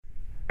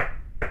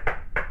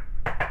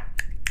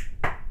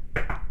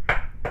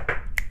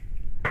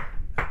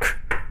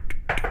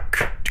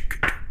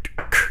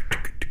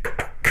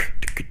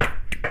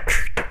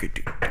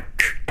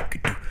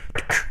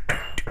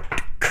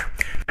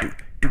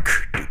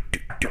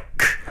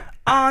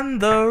on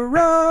the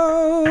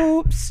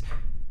ropes.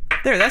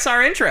 There, that's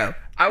our intro.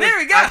 There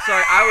we go. I'm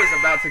sorry, I was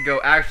about to go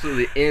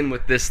absolutely in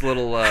with this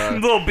little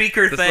little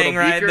beaker thing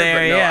right there.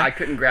 But no, yeah, I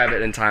couldn't grab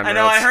it in time. I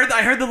know. I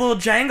heard the little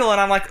jangle,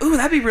 and I'm like, ooh,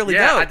 that'd be really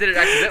dope. I did it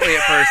accidentally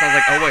at first. I was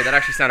like, oh wait, that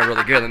actually sounded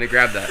really good. Let me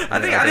grab that. I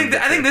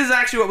think this is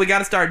actually what we got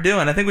to start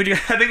doing. I think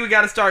we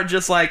got to start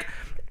just like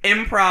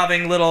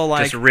improving little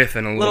like just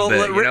riffing a little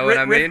bit. You know what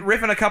I mean?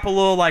 Riffing a couple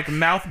little like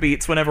mouth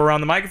beats whenever we're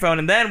on the microphone,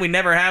 and then we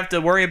never have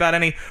to worry about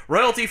any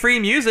royalty-free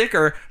music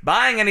or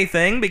buying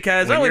anything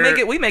because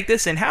we make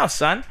this in house,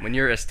 son. When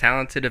you're as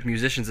talented of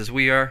musicians as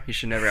we are, you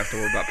should never have to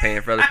worry about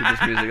paying for other people's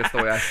music. That's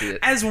the way I see it.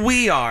 As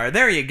we are,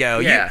 there you go.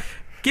 Yeah.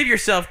 Give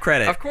yourself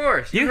credit. Of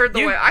course. You heard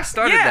the way I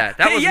started that.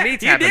 That was me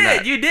tapping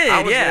that. You did.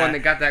 I was the one that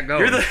got that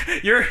going.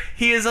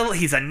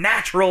 He's a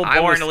natural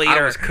born leader.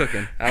 I was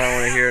cooking. I don't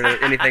want to hear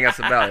anything else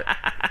about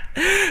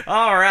it.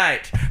 All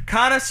right.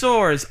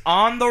 Connoisseurs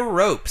on the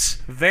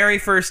ropes. Very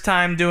first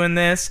time doing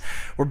this.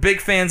 We're big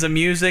fans of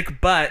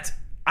music, but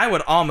I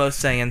would almost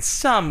say in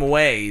some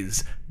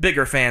ways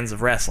bigger fans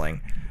of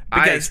wrestling.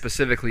 I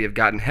specifically have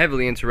gotten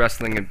heavily into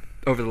wrestling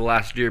over the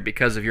last year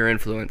because of your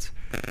influence.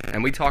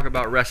 And we talk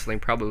about wrestling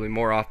probably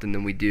more often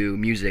than we do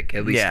music,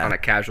 at least on a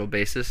casual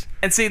basis.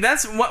 And see,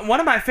 that's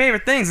one of my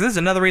favorite things. This is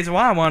another reason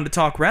why I wanted to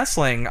talk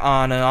wrestling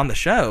on the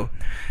show,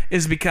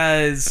 is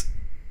because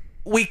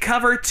we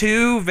cover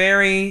two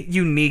very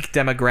unique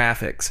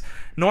demographics.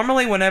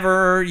 Normally,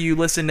 whenever you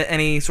listen to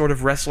any sort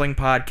of wrestling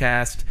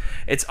podcast,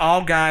 it's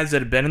all guys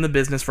that have been in the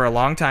business for a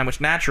long time,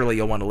 which naturally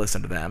you'll want to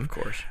listen to them. Of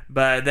course.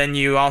 But then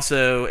you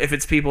also, if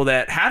it's people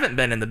that haven't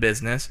been in the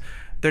business,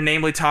 they're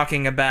namely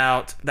talking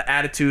about the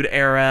Attitude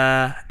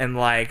Era and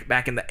like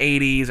back in the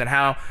 80s and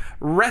how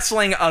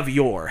wrestling of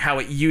yore, how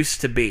it used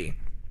to be.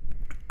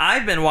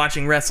 I've been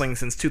watching wrestling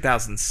since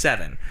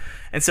 2007.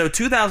 And so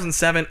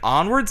 2007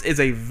 onwards is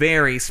a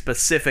very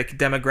specific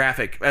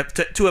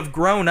demographic. To have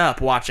grown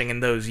up watching in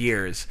those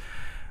years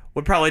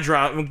would probably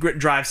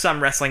drive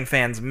some wrestling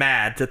fans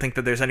mad to think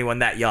that there's anyone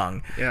that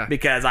young. Yeah.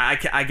 Because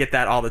I get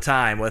that all the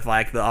time with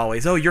like the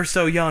always, oh, you're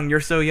so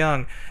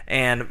young.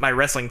 And my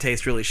wrestling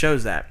taste really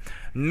shows that.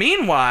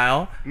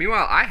 Meanwhile,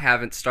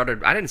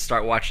 I didn't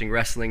start watching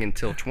wrestling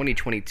until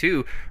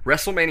 2022.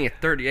 WrestleMania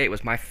 38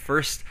 was my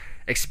first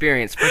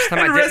experience. First time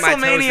I dipped my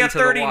toes into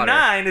the water.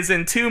 WrestleMania 39 is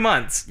in 2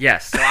 months.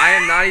 Yes, so I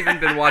have not even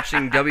been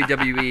watching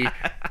WWE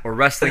or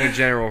wrestling in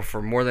general for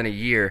more than a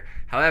year.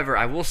 However,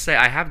 I will say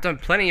I have done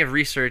plenty of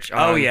research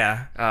on... Oh,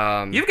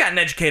 yeah. You've gotten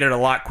educated a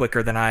lot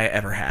quicker than I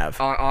ever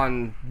have.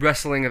 On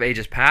wrestling of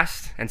ages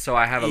past, and so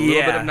I have a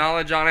little bit of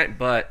knowledge on it,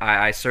 but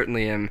I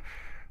certainly am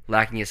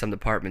lacking in some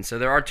departments. So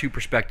there are two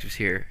perspectives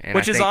here. And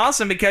Which is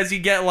awesome because you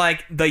get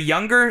like the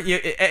younger...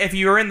 If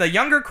you're in the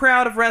younger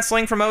crowd of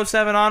wrestling from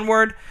 07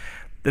 onward,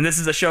 then this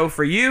is a show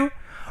for you.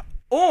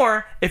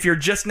 Or if you're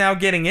just now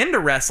getting into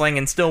wrestling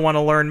and still want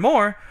to learn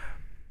more,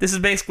 this is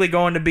basically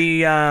going to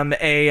be a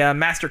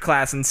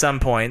masterclass in some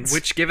points.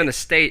 Which, given the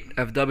state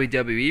of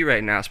WWE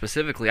right now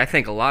specifically, I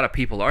think a lot of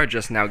people are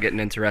just now getting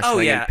into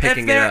wrestling and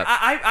picking it up.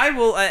 I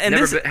will. And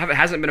it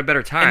hasn't been a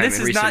better time in recent years.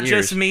 And this is not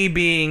just me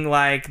being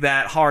like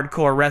that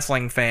hardcore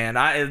wrestling fan.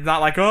 It's not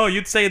like, oh,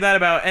 you'd say that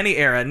about any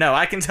era. No,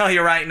 I can tell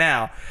you right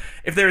now.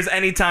 If there's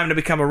any time to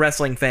become a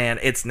wrestling fan,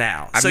 it's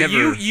now.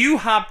 You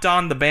hopped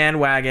on the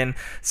bandwagon.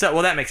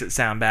 That makes it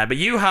sound bad, but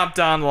you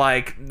hopped on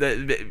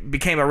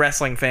became a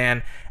wrestling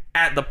fan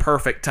at the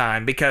perfect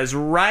time, because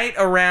right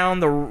around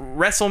the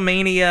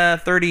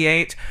WrestleMania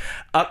 38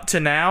 up to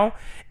now,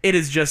 it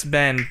has just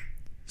been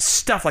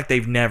stuff like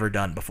they've never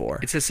done before.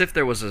 It's as if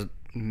there was a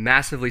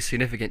massively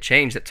significant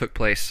change that took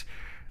place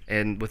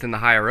and within the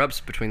higher ups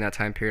between that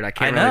time period. I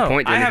can't really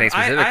point to anything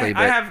specifically,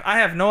 but I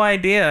have no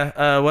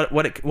idea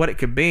what it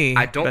could be.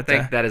 I don't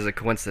think that is a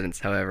coincidence.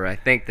 However, I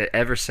think that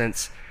ever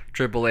since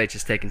Triple H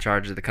has taken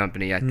charge of the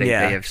company, I think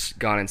they have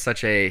gone in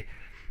such a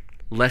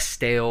less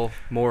stale,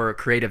 more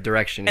creative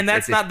direction. And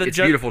that's it's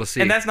beautiful to see.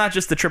 And that's not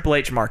just the Triple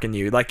H mark in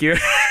you. Like you're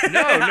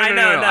no.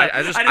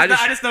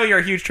 I just know you're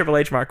a huge Triple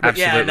H mark. But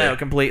absolutely. Yeah, no,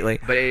 completely.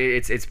 But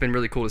it's been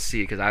really cool to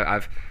see, because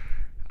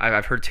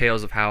I've heard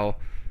tales of how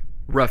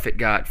rough it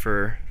got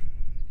for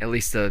at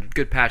least a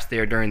good patch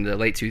there during the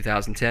late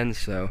 2010s.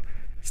 So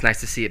it's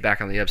nice to see it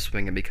back on the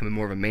upswing and becoming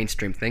more of a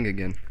mainstream thing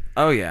again.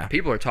 Oh yeah,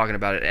 people are talking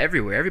about it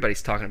everywhere.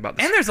 Everybody's talking about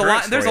this. And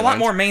there's a lot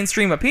more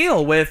mainstream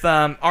appeal with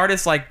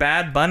artists like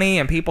Bad Bunny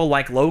and people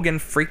like Logan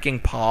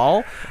freaking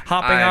Paul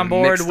hopping on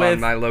board with. On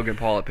my Logan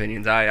Paul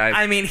opinions.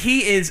 I mean,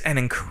 he is an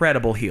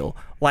incredible heel,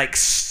 like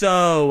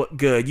so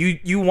good.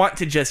 You want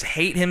to just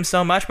hate him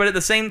so much, but at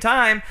the same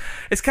time,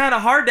 it's kind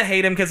of hard to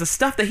hate him because the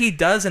stuff that he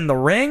does in the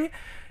ring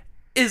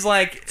is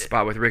like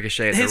spot with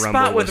Ricochet at the his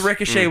Rumble spot with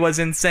Ricochet was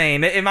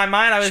insane. In my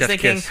mind, I was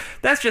thinking kiss.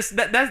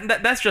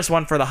 that's just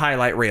one for the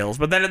highlight reels.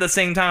 But then at the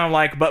same time, I'm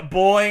like, but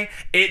boy,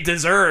 it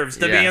deserves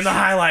to be in the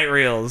highlight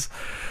reels.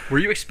 Were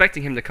you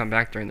expecting him to come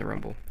back during the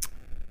Rumble?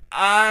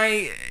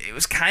 It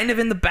was kind of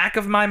in the back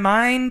of my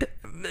mind,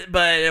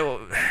 but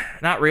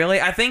not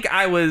really. I think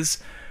I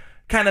was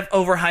kind of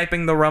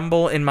overhyping the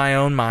Rumble in my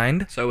own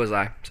mind. So was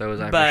I. But for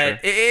sure.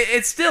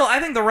 it's still, I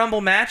think the Rumble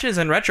matches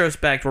in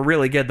retrospect were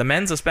really good. The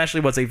men's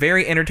especially was a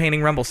very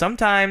entertaining Rumble.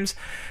 Sometimes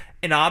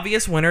an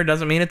obvious winner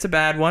doesn't mean it's a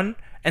bad one,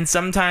 and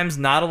sometimes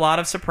not a lot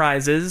of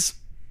surprises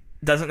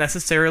doesn't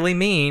necessarily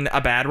mean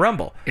a bad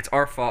Rumble. It's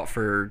our fault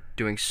for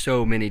doing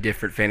so many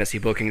different fantasy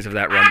bookings of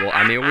that Rumble.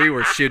 I mean, we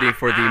were shooting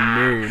for the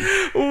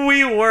moon.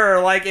 We were,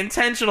 like,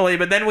 intentionally,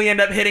 but then we end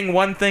up hitting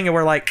one thing and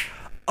we're like,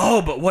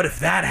 oh, but what if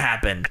that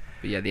happened?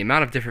 But yeah, the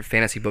amount of different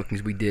fantasy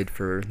bookings we did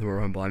for the Royal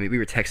Rumble. I mean, we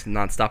were texting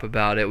nonstop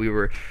about it. We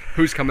were,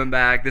 who's coming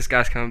back? This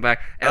guy's coming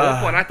back. At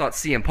one point, I thought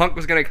CM Punk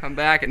was going to come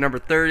back at number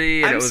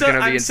 30, and it was going to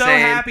be insane. I'm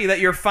so happy that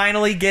you're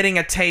finally getting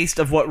a taste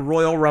of what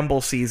Royal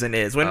Rumble season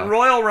is. When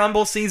Royal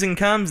Rumble season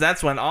comes,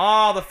 that's when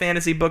all the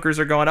fantasy bookers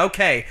are going,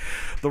 okay,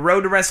 the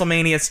road to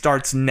WrestleMania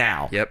starts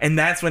now. Yep. And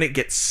that's when it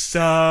gets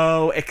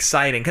so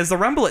exciting, because the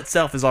Rumble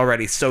itself is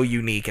already so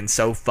unique and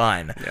so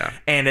fun. Yeah.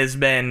 And has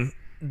been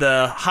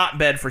the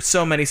hotbed for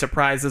so many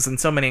surprises and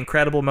so many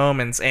incredible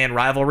moments, and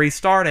rivalries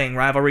starting,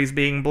 rivalries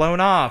being blown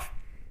off,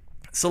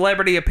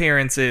 celebrity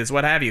appearances,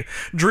 what have you.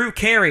 Drew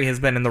Carey has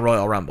been in the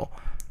Royal Rumble.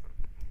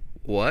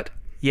 What?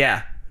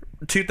 Yeah.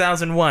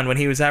 2001, when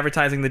he was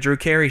advertising the Drew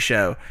Carey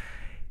show,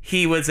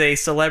 he was a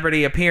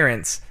celebrity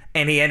appearance,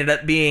 and he ended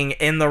up being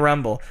in the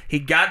Rumble. He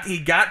got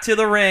to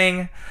the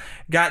ring,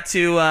 got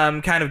to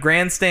kind of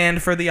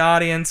grandstand for the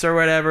audience or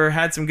whatever,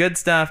 had some good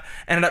stuff,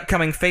 ended up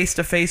coming face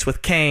to face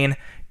with Kane.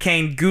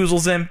 Kane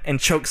goozles him and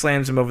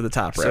chokeslams him over the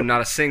top rope. So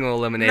not a single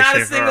elimination. Not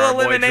a single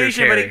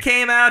elimination, but he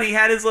came out, he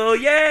had his little,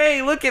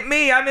 yay, look at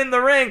me, I'm in the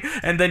ring,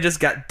 and then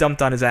just got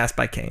dumped on his ass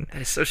by Kane.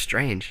 That is so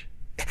strange.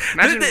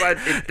 Imagine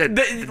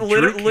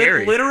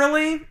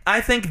literally,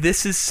 I think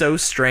this is so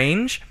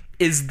strange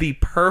is the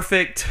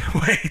perfect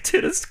way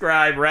to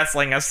describe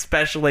wrestling,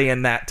 especially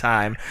in that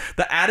time.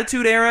 The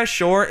Attitude Era,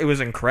 sure, it was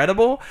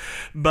incredible,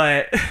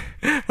 but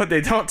what they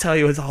don't tell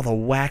you is all the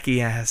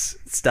wacky-ass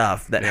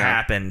stuff that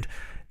happened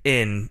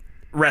in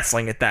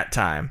wrestling at that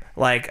time.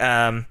 Like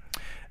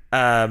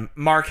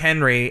Mark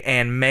Henry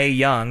and Mae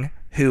Young,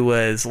 who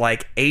was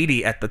like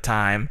 80 at the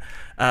time,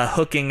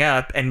 hooking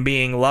up and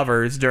being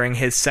lovers during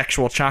his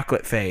sexual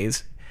chocolate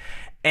phase.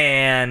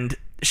 And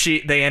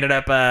she ended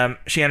up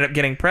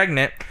getting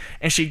pregnant,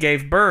 and she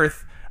gave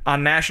birth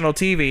on national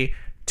TV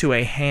to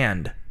a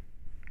hand.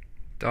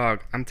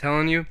 Dog, I'm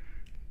telling you,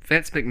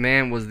 Vince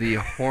McMahon was the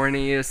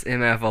horniest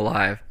MF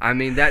alive. I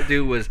mean, that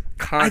dude was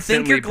constantly I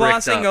think you're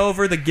glossing up.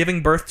 over the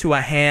giving birth to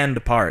a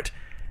hand part.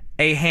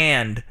 A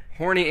hand.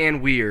 Horny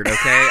and weird,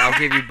 okay? I'll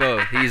give you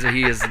both.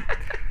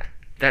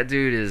 That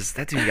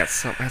dude got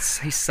something.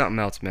 He's something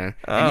else, man.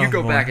 And you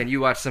go back and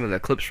you watch some of the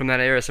clips from that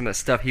era, some of the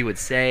stuff he would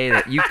say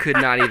that you could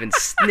not even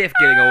sniff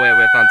getting away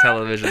with on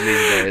television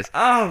these days.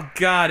 Oh,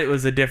 God, it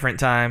was a different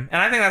time.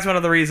 And I think that's one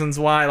of the reasons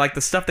why, like,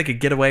 the stuff they could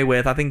get away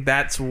with, I think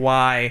that's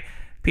why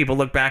people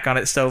look back on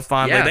it so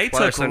fondly. Yeah, they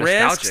took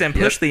risks and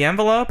pushed the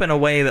envelope in a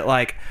way that,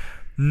 like,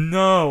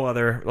 no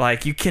other,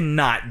 like, you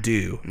cannot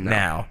do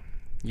now.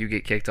 You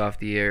get kicked off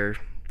the air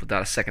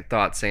without a second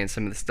thought saying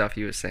some of the stuff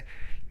he was saying.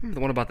 Remember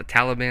the one about the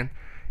Taliban?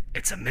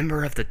 It's a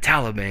member of the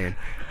Taliban.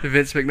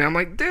 Vince McMahon. I'm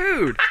like,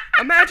 dude,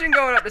 imagine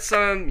going up to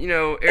some,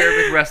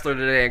 Arabic wrestler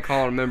today and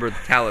calling a member of the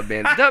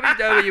Taliban.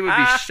 WWE would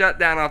be shut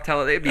down off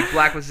television. They'd be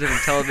blacklisted from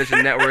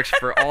television networks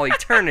for all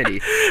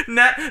eternity.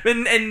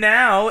 And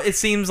now it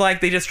seems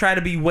like they just try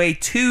to be way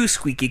too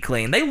squeaky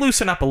clean. They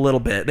loosen up a little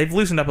bit. They've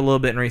loosened up a little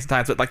bit in recent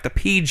times, but like the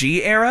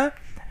PG era,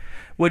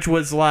 which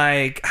was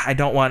like, I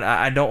don't want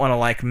to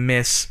like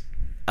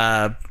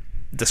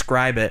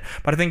describe it,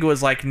 but I think it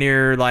was like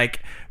near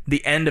like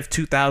the end of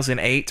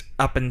 2008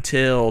 up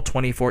until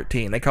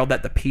 2014. They called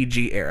that the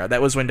PG era.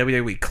 That was when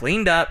WWE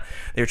cleaned up.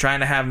 They were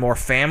trying to have more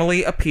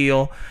family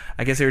appeal.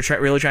 I guess they were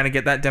really trying to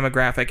get that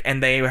demographic,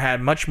 and they had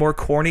much more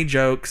corny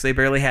jokes. They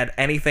barely had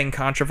anything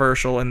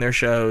controversial in their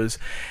shows,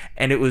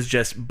 and it was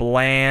just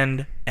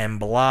bland and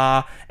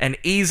blah, and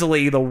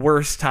easily the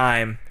worst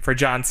time for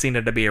John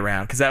Cena to be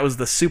around, because that was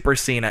the Super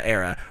Cena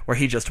era, where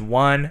he just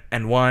won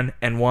and won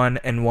and won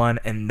and won,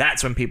 and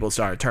that's when people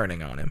started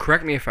turning on him.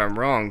 Correct me if I'm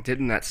wrong,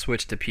 didn't that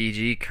switch to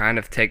PG kind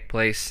of take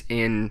place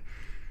in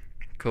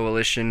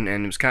Coalition,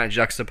 and it was kind of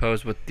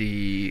juxtaposed with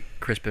the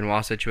Chris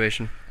Benoit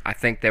situation? I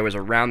think that was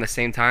around the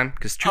same time,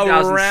 because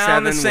 2007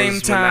 around the same was when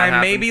that time,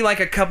 happened. maybe like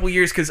a couple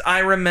years, because I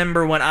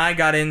remember when I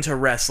got into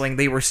wrestling,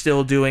 they were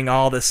still doing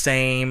all the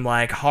same,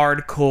 like,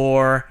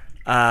 hardcore,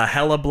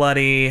 hella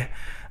bloody,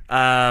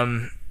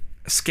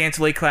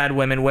 scantily clad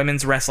women.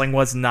 Women's wrestling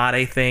was not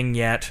a thing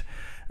yet.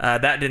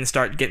 That didn't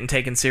start getting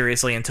taken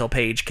seriously until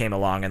Paige came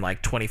along in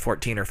like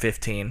 2014 or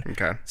 15.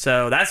 Okay.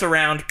 So that's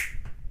around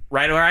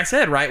right where I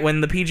said, right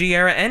when the PG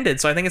era ended.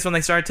 So I think it's when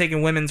they started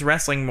taking women's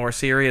wrestling more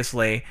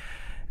seriously.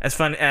 As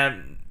fun,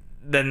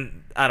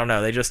 then I don't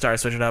know. They just started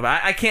switching up.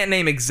 I can't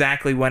name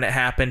exactly when it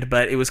happened,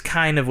 but it was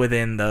kind of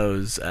within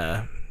those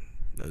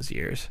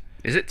years.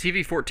 Is it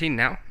TV 14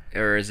 now,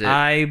 or is it?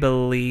 I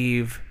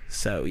believe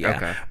so. Yeah.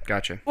 Okay,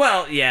 gotcha.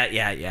 Well,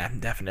 yeah,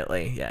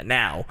 definitely, yeah.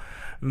 Now,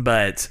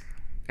 but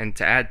and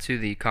to add to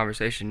the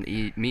conversation,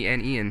 me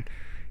and Ian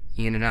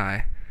and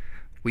I,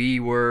 we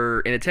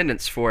were in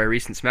attendance for a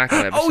recent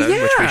SmackDown episode, Oh,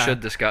 yeah. which we should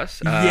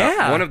discuss.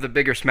 Yeah. One of the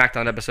bigger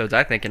SmackDown episodes,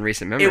 I think, in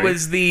recent memory. It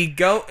was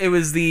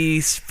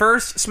the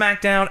first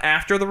SmackDown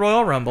after the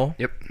Royal Rumble.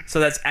 Yep. So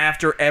that's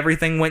after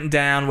everything went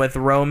down with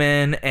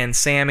Roman and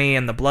Sammy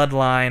and the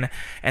Bloodline,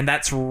 and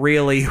that's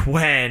really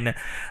when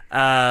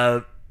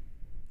a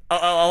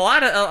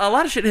lot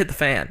of shit hit the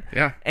fan.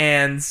 Yeah.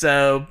 And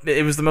so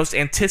it was the most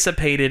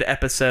anticipated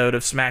episode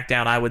of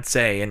SmackDown, I would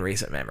say, in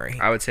recent memory.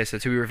 I would say so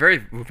too. We were very,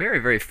 very,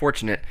 very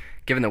fortunate,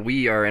 given that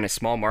we are in a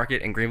small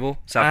market in Greenville,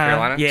 South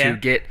Carolina, yeah. to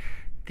get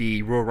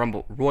the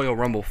Royal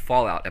Rumble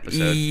Fallout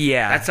episode.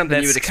 Yeah, that's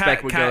something you would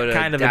expect would go to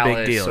kind of Dallas a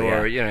big deal,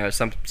 or yeah.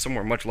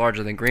 somewhere much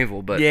larger than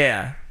Greenville. But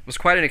yeah, it was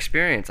quite an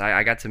experience.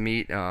 I got to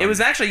meet. It was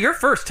actually your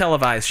first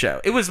televised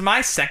show. It was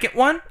my second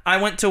one.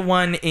 I went to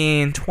one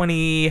in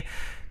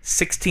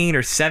 2016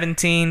 or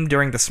 17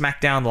 during the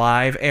SmackDown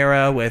Live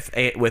era with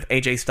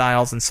AJ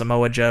Styles and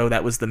Samoa Joe.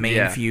 That was the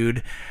main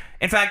feud.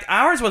 In fact,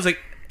 ours was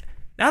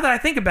now that I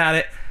think about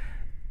it,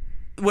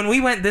 when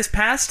we went this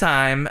past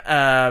time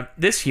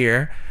this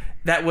year,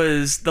 that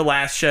was the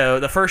last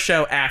show, the first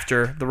show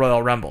after the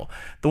Royal Rumble.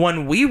 The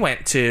one we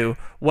went to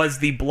was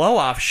the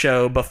blow-off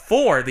show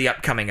before the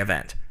upcoming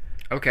event.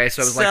 Okay,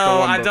 so it was like the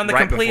one I've done the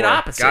right complete before.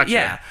 opposite. Gotcha.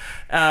 Yeah,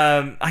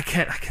 I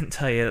can't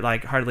tell you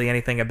like hardly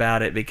anything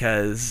about it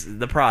because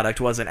the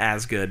product wasn't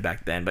as good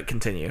back then. But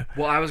continue.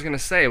 Well, I was gonna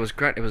say it was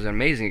great. It was an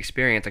amazing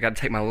experience. I got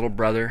to take my little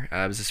brother.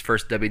 It was his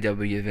first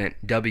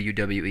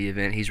WWE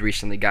event. He's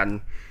recently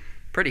gotten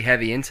pretty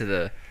heavy into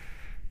the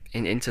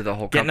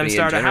whole company. Getting him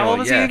started. In general. How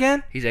old is he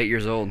again? He's 8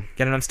 years old.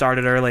 Getting him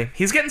started early.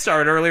 He's getting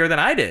started earlier than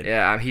I did.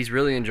 Yeah, he's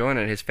really enjoying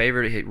it. His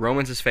favorite,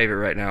 Roman's his favorite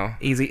right now.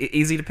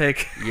 Easy to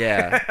pick.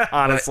 Yeah,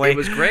 honestly, but it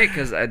was great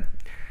because I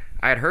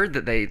had heard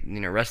that they,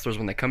 wrestlers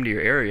when they come to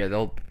your area,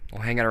 they'll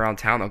hang out around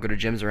town. They'll go to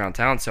gyms around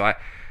town. So I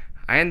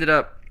ended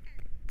up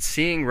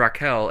seeing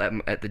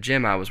Raquel at the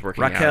gym I was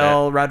working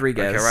Raquel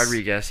Rodriguez. Raquel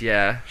Rodriguez,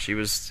 yeah, she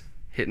was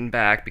hitting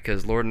back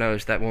because Lord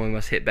knows that woman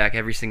must hit back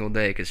every single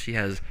day because she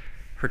has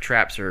her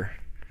traps are.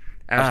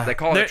 They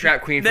call her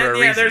Trap Queen for a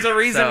reason. Yeah, there's a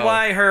reason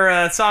why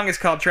her song is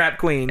called Trap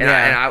Queen. And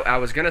I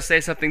was going to say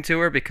something to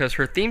her because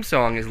her theme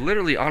song is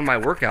literally on my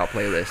workout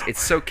playlist.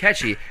 It's so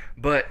catchy,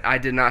 but I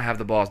did not have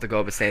the balls to go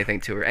up and say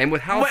anything to her. And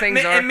with how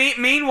things are...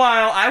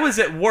 Meanwhile, I was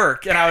at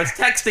work, and I was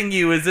texting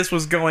you as this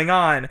was going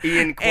on.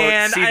 Ian,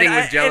 quote, seething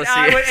with jealousy.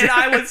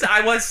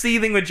 I was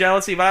seething with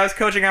jealousy, but I was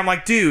coaching her. I'm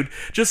like, dude,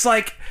 just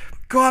like...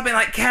 go up and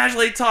like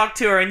casually talk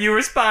to her, and you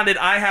responded,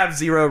 "I have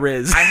zero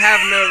riz." I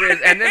have no riz,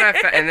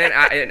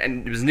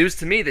 and it was news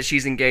to me that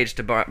she's engaged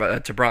to Braun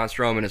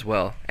Strowman as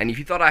well. And if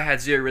you thought I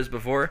had zero riz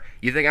before,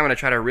 you think I'm gonna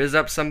try to riz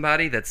up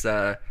somebody that's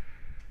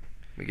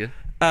we good?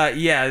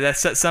 Yeah,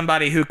 that's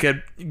somebody who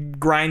could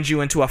grind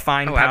you into a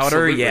fine powder.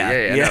 Absolutely.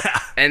 Yeah. No.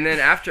 And then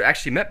after,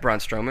 actually met Braun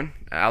Strowman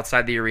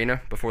outside the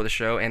arena before the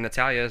show, and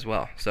Natalya as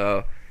well.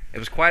 So. It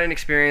was quite an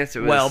experience.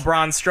 Well,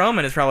 Braun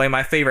Strowman is probably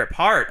my favorite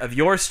part of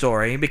your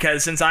story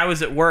because since I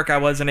was at work, I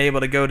wasn't able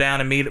to go down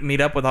and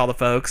meet up with all the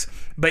folks.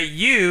 But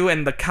you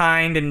and the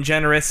kind and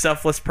generous,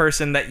 selfless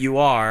person that you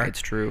are... It's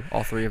true.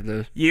 All three of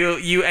those.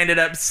 You ended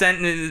up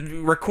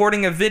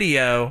recording a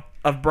video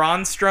of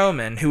Braun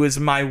Strowman, who is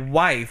my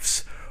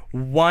wife's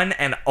one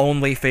and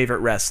only favorite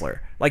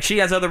wrestler. Like, she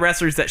has other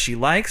wrestlers that she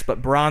likes,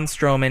 but Braun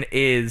Strowman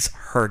is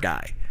her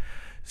guy.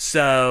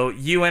 So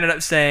you ended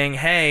up saying,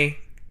 hey,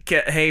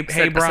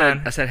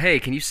 Braun. I said, hey,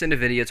 can you send a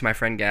video to my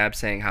friend Gab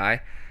saying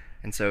hi?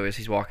 And so as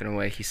he's walking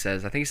away, he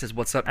says,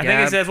 what's up, Gab? I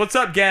think he says, what's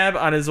up, Gab,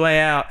 on his way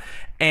out.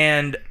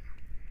 And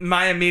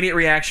my immediate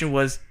reaction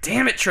was,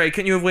 damn it, Trey,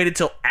 couldn't you have waited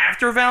till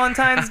after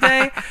Valentine's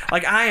Day?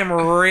 Like, I am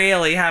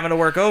really having to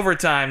work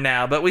overtime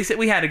now. But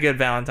we had a good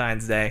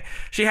Valentine's Day.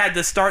 She had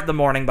to start the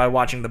morning by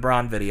watching the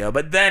Braun video,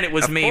 but then it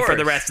was me for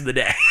the rest of the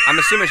day. I'm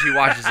assuming she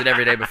watches it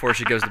every day before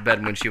she goes to bed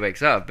and when she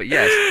wakes up. But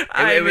yes,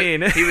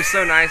 he was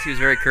so nice. He was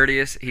very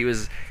courteous.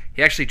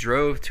 He actually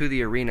drove to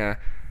the arena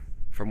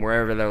from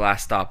wherever their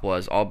last stop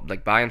was, all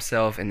like by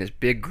himself in this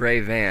big gray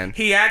van.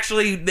 He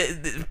actually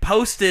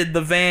posted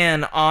the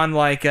van on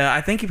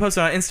I think he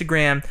posted on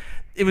Instagram.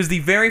 It was the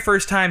very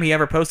first time he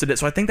ever posted it,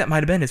 so I think that might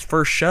have been his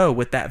first show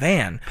with that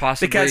van.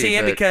 Possibly,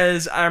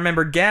 because I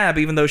remember Gab,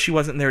 even though she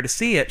wasn't there to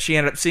see it, she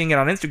ended up seeing it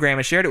on Instagram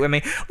and shared it with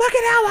me. Look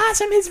at how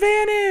awesome his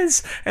van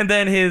is, and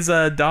then his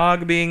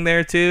dog being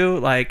there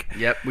too.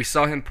 Yep, we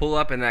saw him pull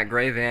up in that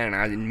gray van, and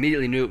I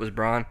immediately knew it was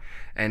Braun.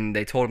 And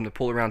they told him to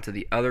pull around to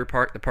the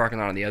parking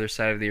lot on the other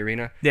side of the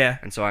arena. Yeah.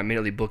 And so I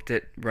immediately booked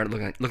it,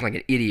 looking like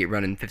an idiot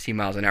running 15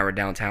 miles an hour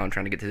downtown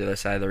trying to get to the other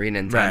side of the arena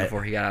in time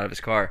before he got out of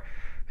his car.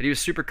 But he was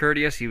super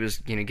courteous. He was,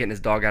 getting his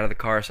dog out of the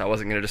car, so I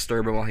wasn't going to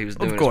disturb him while he was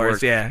doing his work. Of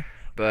course, yeah.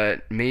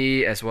 But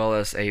me, as well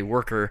as a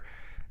worker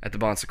at the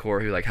Bon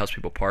Secours who helps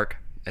people park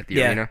at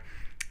the arena,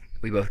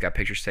 we both got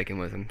pictures taken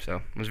with him. So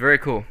it was very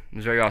cool. It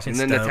was very awesome. And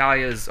then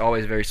Natalya is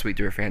always very sweet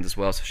to her fans as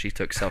well, so she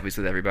took selfies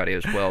with everybody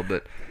as well.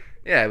 But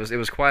yeah, it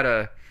was quite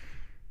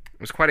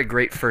a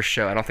great first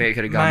show. I don't think it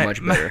could have gone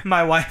much better.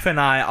 My wife and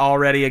I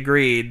already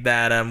agreed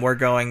that we're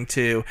going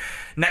to,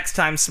 next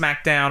time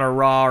SmackDown or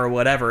Raw or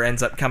whatever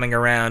ends up coming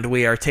around,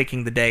 we are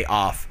taking the day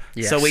off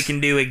so we can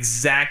do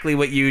exactly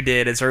what you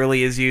did as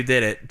early as you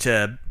did it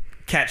to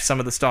catch some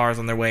of the stars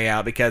on their way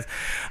out. Because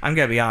I'm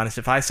gonna be honest,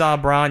 if I saw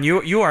Braun,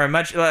 you are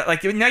much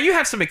like, now you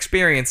have some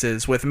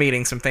experiences with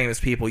meeting some famous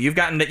people. You've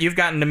gotten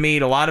to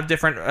meet a lot of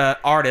different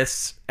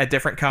artists at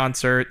different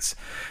concerts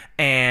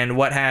and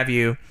what have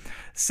you.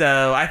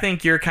 So I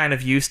think you're kind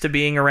of used to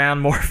being around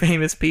more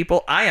famous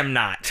people. I am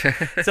not.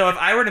 So if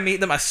I were to meet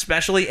them,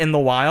 especially in the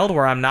wild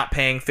where I'm not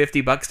paying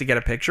 $50 to get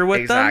a picture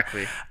with them,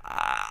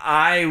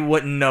 I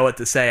wouldn't know what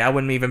to say. I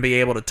wouldn't even be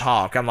able to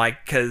talk. I'm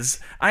like,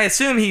 because I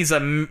assume he's a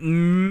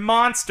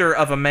monster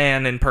of a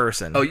man in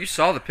person. Oh, you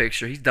saw the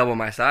picture. He's double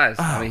my size.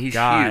 I mean, he's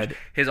huge.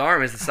 His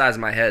arm is the size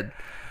of my head.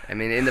 I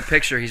mean, in the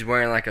picture, he's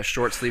wearing like a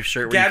short sleeve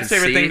shirt. Where Gab's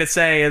favorite thing to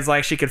say is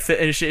like she could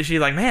fit. She's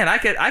like, man, I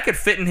could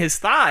fit in his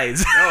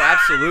thighs. No,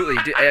 absolutely.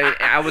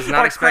 I was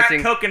not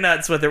expecting. Crack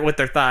coconuts with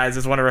their thighs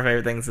is one of her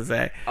favorite things to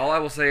say. All I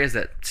will say is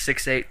that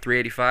 6'8",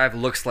 385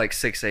 looks like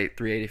 6'8",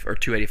 380 or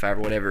 285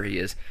 or whatever he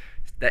is.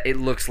 That it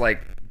looks like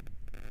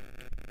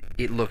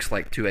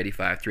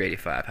 285,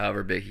 385,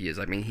 however big he is.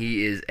 I mean,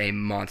 he is a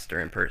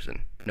monster in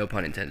person. No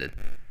pun intended.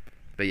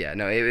 But yeah,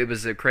 no, it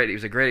was a great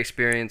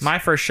experience. My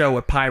first show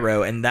with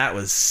Pyro, and that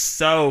was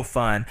so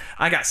fun.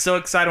 I got so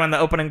excited when the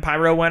opening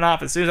Pyro went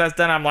off. As soon as I was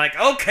done, I'm like,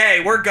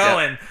 okay, we're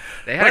going.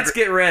 Yep. Let's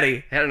get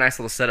ready. They had a nice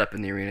little setup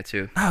in the arena,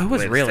 too. Oh, it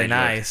was really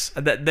nice.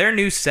 Their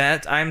new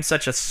set, I'm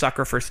such a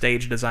sucker for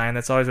stage design.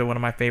 That's always been one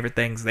of my favorite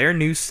things. Their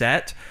new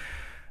set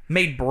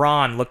made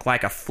Braun look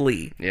like a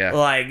flea. Yeah.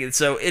 Like,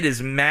 so it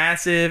is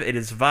massive, it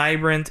is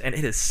vibrant, and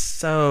it is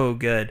so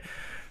good.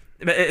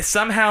 It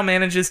somehow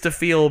manages to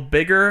feel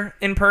bigger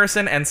in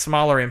person and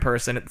smaller in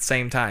person at the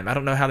same time. I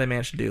don't know how they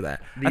managed to do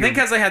that. I think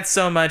because they had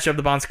so much of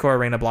the Bon Secours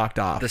Arena blocked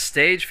off. The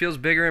stage feels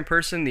bigger in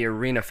person. The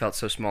arena felt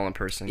so small in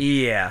person.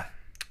 Yeah.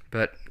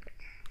 But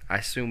I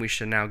assume we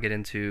should now get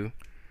into...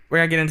 We're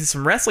going to get into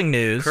some wrestling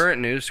news.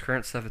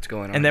 Current stuff that's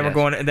going on. And then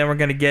we're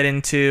going to get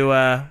into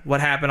what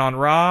happened on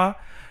Raw.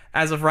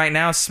 As of right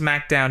now,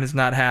 SmackDown has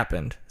not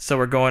happened. So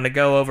we're going to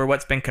go over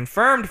what's been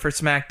confirmed for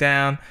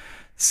SmackDown,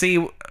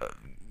 see...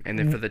 And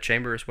then for the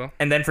Chamber as well?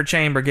 And then for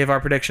Chamber, give our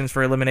predictions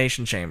for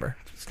Elimination Chamber.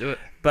 Let's do it.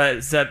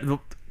 But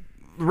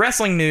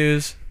wrestling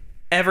news,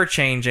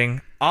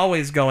 ever-changing,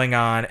 always going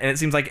on, and it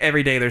seems like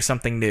every day there's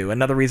something new.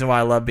 Another reason why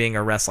I love being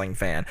a wrestling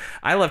fan.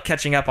 I love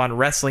catching up on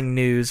wrestling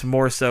news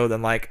more so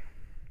than, like,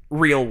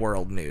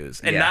 real-world news.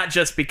 And not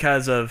just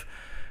because of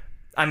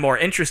I'm more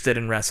interested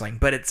in wrestling,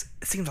 but it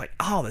seems like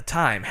all the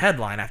time,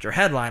 headline after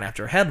headline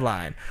after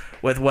headline,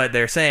 with what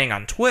they're saying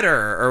on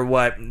Twitter, or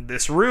what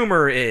this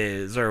rumor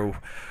is, or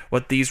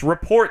what these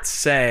reports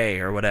say,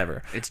 or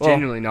whatever. It's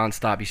genuinely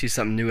nonstop. You see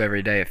something new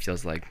every day, it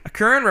feels like. A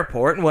current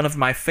report, one of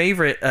my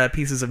favorite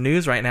pieces of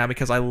news right now,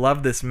 because I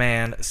love this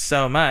man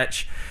so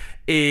much,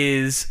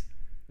 is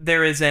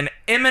there is an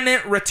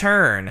imminent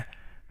return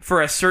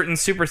for a certain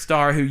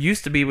superstar who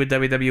used to be with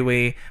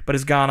WWE, but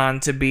has gone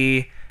on to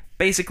be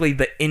basically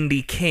the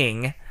Indie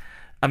King,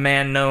 a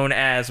man known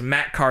as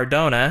Matt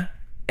Cardona,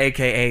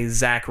 a.k.a.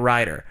 Zack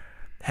Ryder.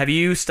 Have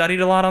you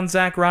studied a lot on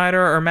Zack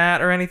Ryder or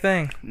Matt or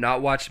anything?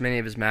 Not watched many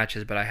of his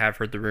matches, but I have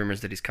heard the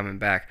rumors that he's coming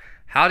back.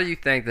 How do you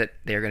think that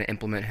they're going to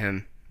implement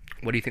him?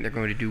 What do you think they're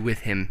going to do with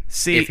him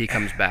if he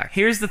comes back?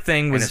 Here's the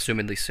thing with... And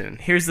assumedly soon.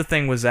 Here's the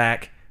thing with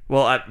Zack.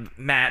 Well,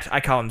 Matt, I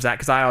call him Zack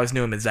because I always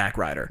knew him as Zack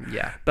Ryder.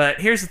 Yeah. But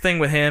here's the thing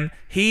with him.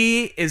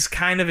 He is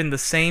kind of in the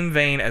same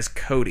vein as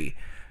Cody,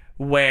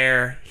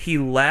 where he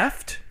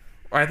left,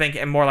 or I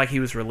think more like he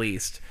was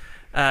released.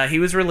 He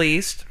was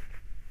released,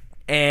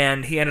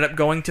 and he ended up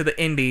going to the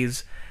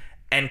Indies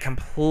and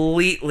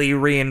completely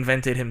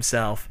reinvented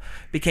himself.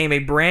 Became a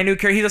brand new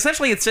character. He's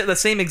essentially the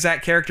same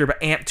exact character, but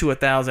amped to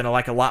 1,000,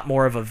 like a lot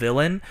more of a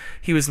villain.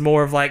 He was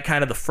more of like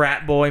kind of the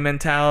frat boy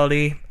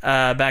mentality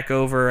back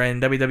over in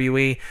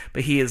WWE,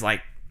 but he is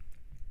like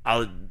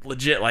a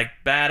legit like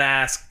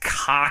badass,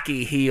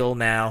 cocky heel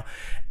now.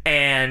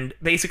 And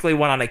basically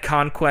went on a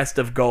conquest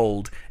of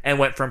gold and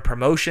went from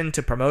promotion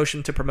to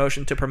promotion to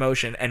promotion to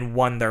promotion and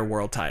won their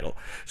world title.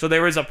 So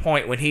there was a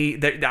point when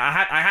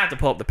I had to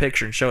pull up the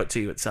picture and show it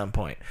to you at some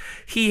point.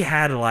 He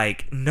had,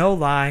 like, no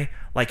lie,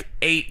 like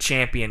 8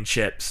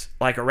 championships,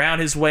 like around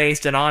his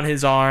waist and on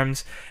his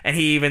arms. And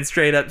he even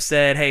straight up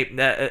said, hey,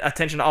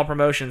 attention to all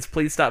promotions,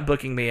 please stop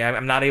booking me.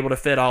 I'm not able to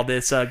fit all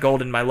this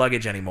gold in my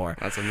luggage anymore.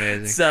 That's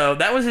amazing. So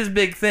that was his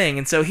big thing.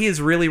 And so he has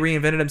really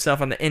reinvented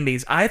himself on the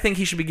indies. I think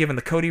he should be given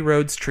the Cody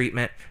Rhodes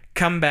treatment,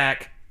 come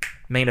back,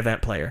 main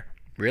event player.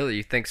 Really?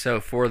 You think so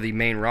for the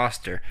main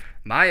roster?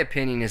 My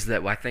opinion is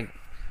that I think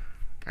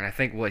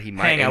what he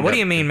might Hang on, what do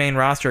you mean main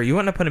roster? You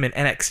want to put him in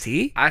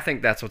NXT? I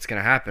think that's what's going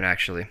to happen,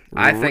 actually.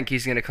 I think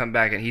he's going to come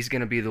back, and he's going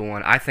to be the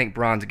one. I think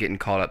Braun's getting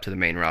called up to the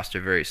main roster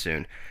very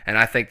soon. And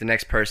I think the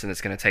next person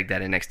that's going to take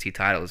that NXT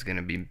title is going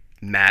to be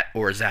Matt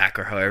or Zach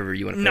or however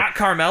you want to put it. Not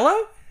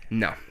Carmelo?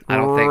 No, I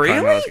don't think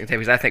Carmelo's going to take it,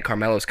 because I think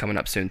Carmelo's coming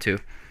up soon, too.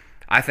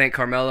 I think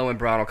Carmelo and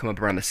Braun will come up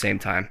around the same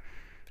time.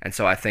 And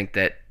so I think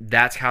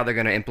that's how they're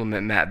going to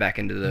implement Matt back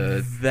into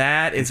the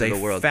That is into a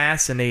the world.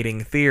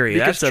 fascinating theory.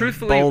 Because That's a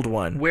truthfully, bold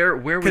one. Where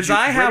would 'Cause you,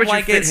 I where have, would you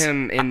like, fit it's-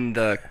 him in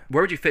the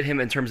where would you fit him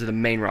in terms of the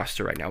main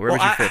roster right now? Where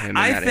would you fit him in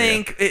I that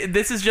think area?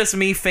 this is just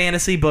me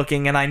fantasy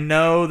booking, and I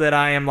know that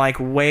I am like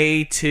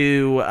way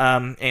too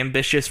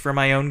ambitious for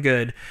my own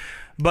good.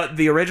 But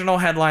the original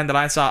headline that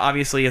I saw,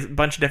 obviously a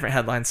bunch of different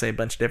headlines say a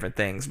bunch of different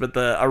things, but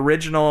the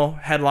original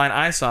headline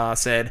I saw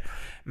said,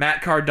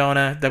 Matt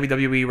Cardona,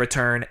 WWE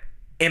return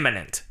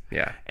imminent.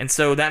 Yeah. And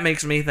so that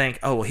makes me think,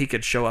 oh, well, he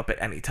could show up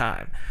at any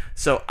time.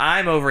 So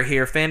I'm over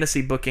here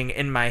fantasy booking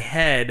in my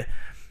head,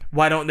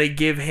 why don't they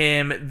give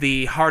him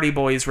the Hardy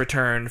Boys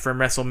return from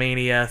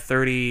WrestleMania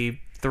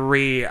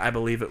 33, I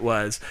believe it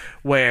was,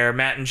 where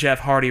Matt and Jeff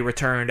Hardy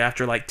returned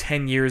after like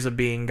 10 years of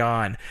being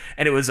gone.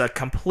 And it was a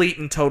complete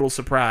and total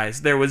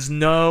surprise. There was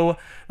no,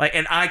 like,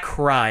 and I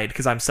cried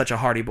because I'm such a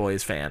Hardy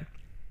Boys fan.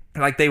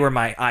 Like, they were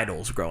my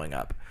idols growing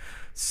up.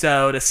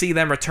 So to see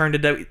them return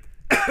to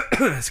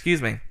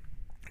excuse me.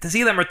 To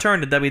see them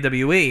return to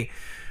WWE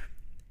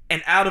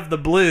and out of the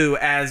blue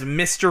as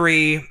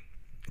mystery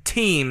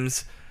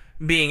teams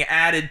being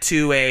added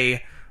to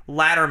a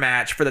ladder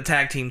match for the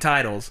tag team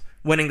titles,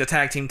 winning the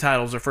tag team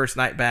titles their first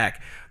night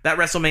back. That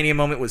WrestleMania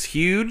moment was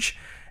huge,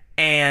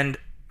 and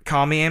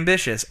call me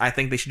ambitious, I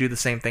think they should do the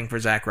same thing for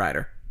Zack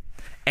Ryder.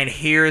 And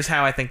here's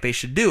how I think they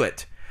should do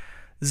it.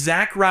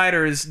 Zack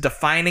Ryder's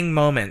defining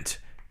moment,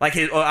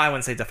 I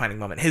wouldn't say defining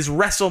moment, his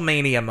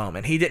WrestleMania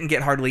moment, he didn't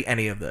get hardly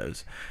any of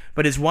those.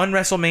 But his one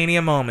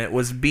WrestleMania moment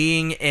was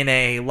being in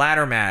a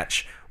ladder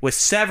match with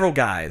several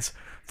guys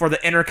for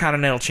the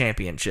Intercontinental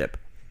Championship,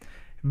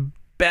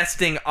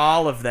 besting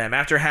all of them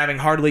after having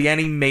hardly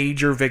any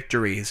major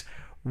victories,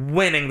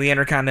 winning the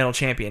Intercontinental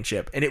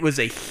Championship. And it was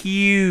a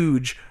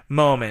huge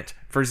moment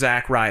for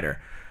Zack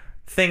Ryder.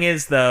 Thing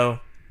is,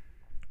 though,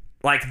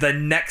 like the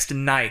next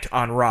night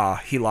on Raw,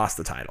 he lost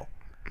the title.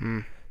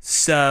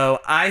 So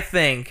I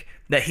think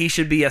that he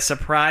should be a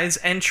surprise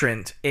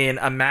entrant in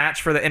a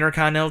match for the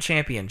Intercontinental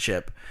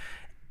Championship,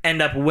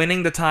 end up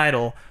winning the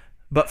title,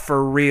 but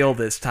for real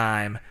this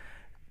time.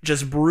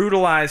 Just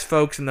brutalize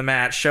folks in the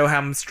match, show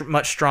how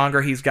much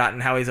stronger he's gotten,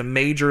 how he's a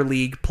major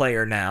league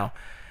player now,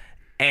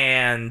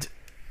 and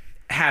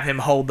have him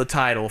hold the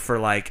title for,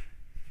 like,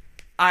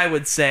 I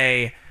would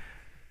say,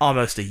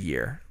 almost a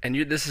year. And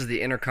this is the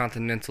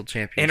Intercontinental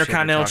Championship.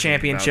 Intercontinental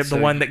Championship, the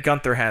one that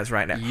Gunther has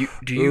right now.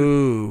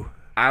 Ooh.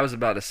 I was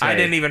about to say. I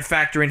didn't even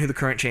factor in who the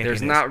current champion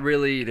there's is. not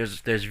really.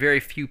 There's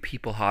very few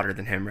people hotter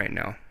than him right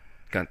now,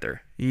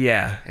 Gunther.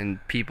 Yeah. And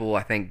people,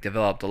 I think,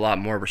 developed a lot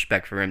more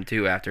respect for him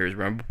too after his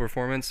Rumble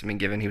performance. I mean,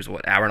 given he was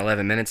hour and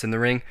 11 minutes in the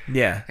ring.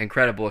 Yeah.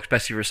 Incredible,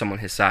 especially for someone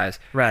his size.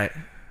 Right.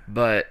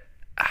 But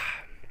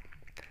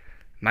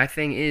my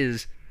thing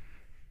is,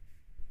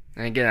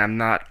 and again, I'm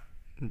not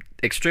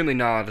extremely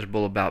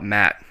knowledgeable about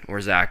Matt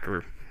or Zach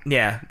or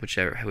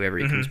whoever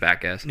he comes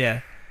back as.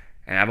 Yeah.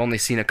 And I've only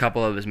seen a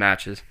couple of his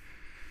matches.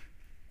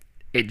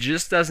 It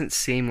just doesn't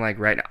seem like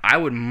right now. I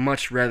would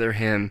much rather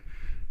him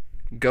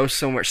go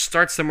somewhere,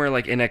 start somewhere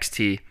like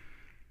NXT,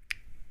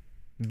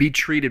 be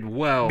treated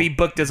well, be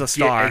booked as a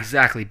star. Yeah,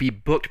 exactly, be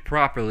booked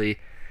properly,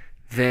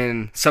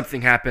 than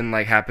something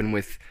happened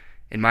with,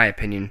 in my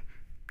opinion,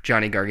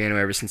 Johnny Gargano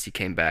ever since he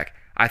came back.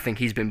 I think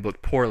he's been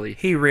booked poorly.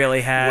 He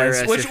really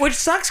has, which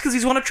sucks because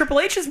he's one of Triple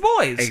H's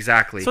boys.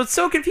 Exactly. So it's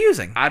so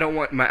confusing. I don't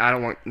want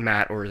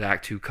Matt or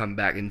Zach to come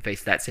back and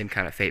face that same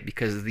kind of fate,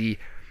 because the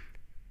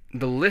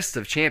list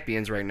of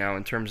champions right now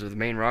in terms of the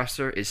main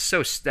roster is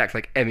so stacked.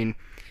 Like, I mean,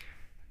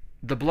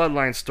 the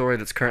Bloodline story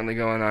that's currently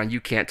going on,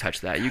 you can't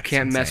touch that. You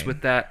can't mess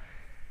with that.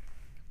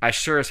 I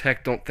sure as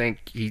heck don't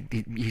think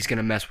he's going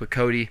to mess with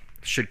Cody.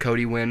 Should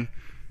Cody win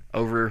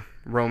over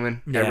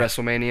Roman at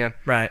WrestleMania?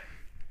 Right.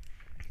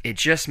 It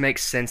just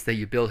makes sense that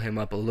you build him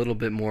up a little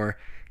bit more,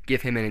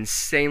 give him an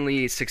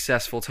insanely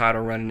successful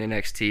title run in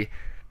NXT,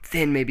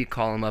 then maybe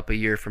call him up a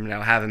year from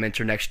now, have him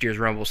enter next year's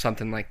Rumble,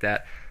 something like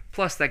that.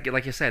 Plus, that,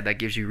 like you said, that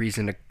gives you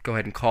reason to go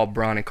ahead and call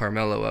Braun and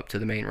Carmelo up to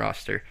the main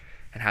roster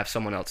and have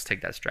someone else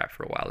take that strap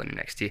for a while in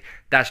NXT.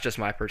 That's just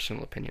my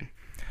personal opinion.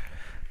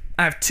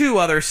 I have two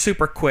other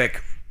super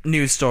quick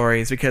news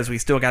stories because we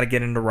still got to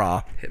get into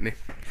Raw. Hit me.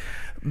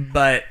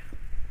 But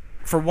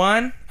for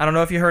one, I don't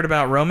know if you heard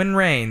about Roman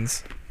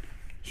Reigns.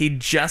 He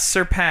just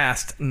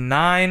surpassed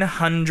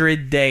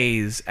 900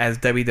 days as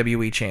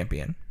WWE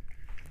champion.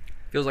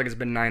 Feels like it's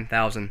been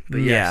 9,000,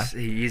 but yes,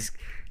 he's.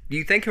 Do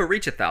you think he'll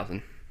reach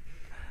 1,000?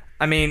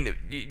 I mean,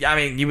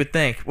 you would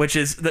think. Which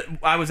is,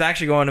 I was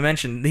actually going to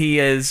mention, he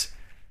is,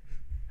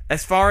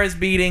 as far as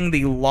beating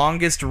the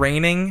longest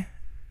reigning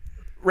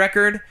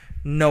record,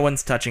 no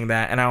one's touching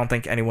that, and I don't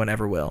think anyone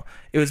ever will.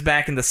 It was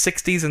back in the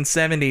 60s and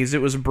 70s. It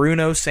was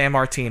Bruno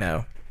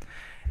Sammartino,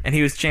 and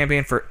he was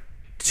champion for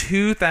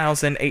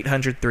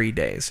 2,803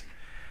 days.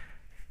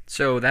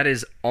 So that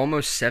is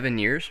almost 7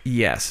 years?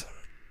 Yes.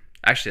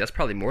 Actually, that's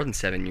probably more than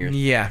 7 years.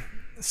 Yeah.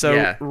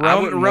 So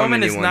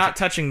Roman is not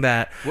touching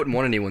that. Wouldn't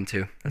want anyone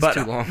to. That's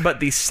too long.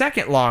 But the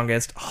second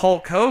longest,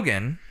 Hulk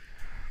Hogan,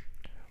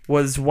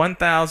 was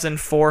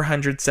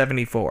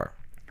 1,474.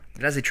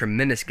 It has a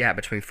tremendous gap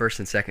between first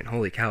and second.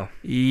 Holy cow.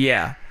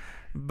 Yeah.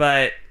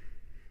 But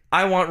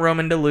I want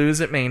Roman to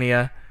lose at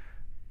Mania,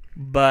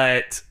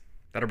 but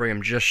That'll bring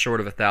him just short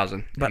of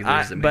 1,000.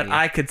 but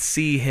I could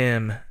see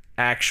him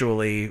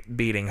actually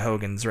beating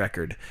Hogan's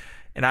record.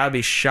 And I would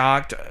be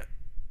shocked.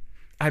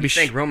 You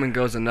think Roman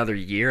goes another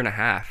year and a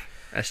half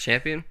as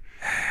champion?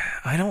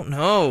 I don't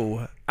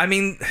know. I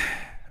mean,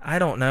 I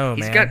don't know,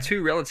 man. He's got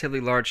 2 relatively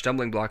large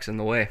stumbling blocks in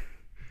the way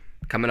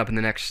coming up in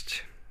the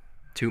next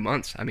 2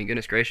 months. I mean,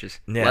 goodness gracious.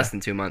 Yeah. Less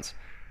than 2 months.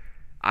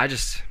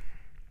 As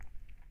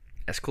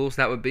cool as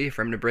that would be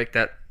for him to break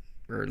that,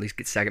 or at least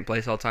get second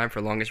place all time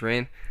for longest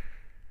reign,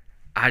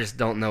 I just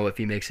don't know if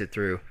he makes it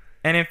through.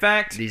 And in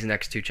fact, these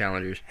next 2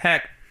 challengers.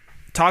 Heck,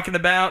 talking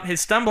about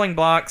his stumbling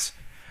blocks,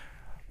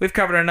 we've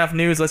covered enough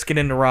news. Let's get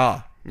into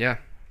Raw. Yeah.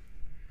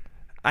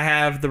 I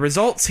have the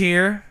results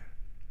here,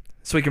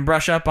 so we can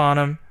brush up on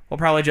them. We'll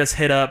probably just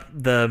hit up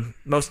the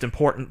most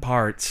important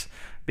parts,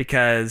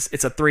 because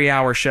it's a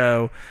 3-hour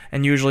show,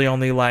 and usually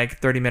only like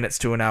 30 minutes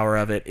to an hour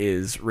of it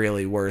is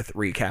really worth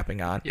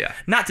recapping on. Yeah.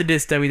 Not to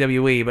diss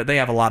WWE, but they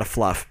have a lot of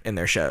fluff in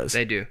their shows.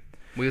 They do.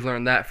 We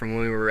learned that from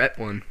when we were at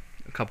one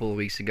a couple of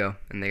weeks ago,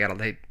 and they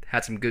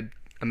had some good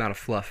amount of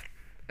fluff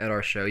at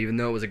our show, even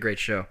though it was a great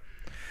show.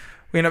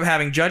 We end up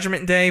having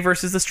Judgment Day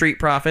versus the Street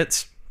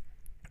Profits.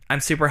 I'm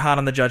super hot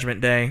on the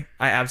Judgment Day.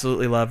 I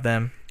absolutely love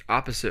them.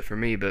 Opposite for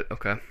me, but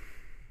okay.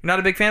 Not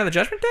a big fan of the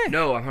Judgment Day?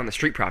 No, I'm on the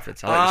Street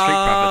Profits. I like the Street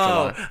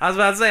Profits a lot. I was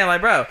about to say, I'm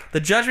like, bro, the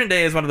Judgment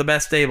Day is one of the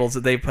best stables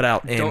that they put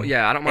out in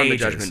I don't mind ages.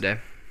 the Judgment Day.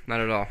 Not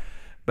at all.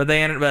 But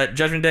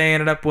Judgment Day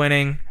ended up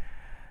winning.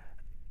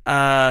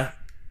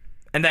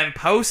 And then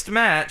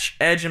post-match,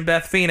 Edge and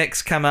Beth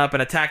Phoenix come up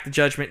and attack the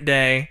Judgment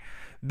Day.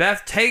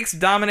 Beth takes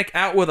Dominic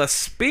out with a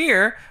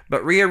spear,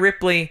 but Rhea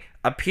Ripley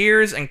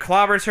appears and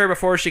clobbers her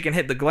before she can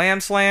hit the Glam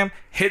Slam,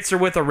 hits her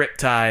with a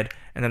Riptide,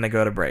 and then they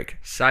go to break.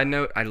 Side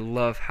note, I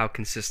love how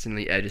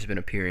consistently Edge has been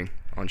appearing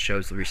on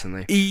shows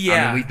recently. Yeah.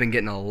 I mean, we've been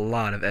getting a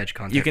lot of Edge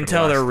content. You can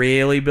tell they're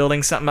really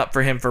building something up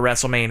for him for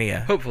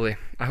WrestleMania. Hopefully.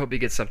 I hope he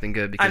gets something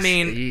good, because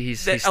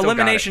he's the still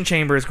Elimination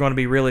Chamber is going to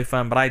be really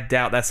fun, but I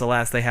doubt that's the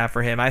last they have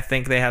for him. I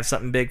think they have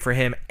something big for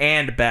him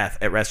and Beth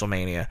at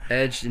WrestleMania.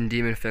 Edge and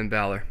Demon Finn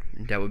Balor.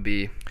 That would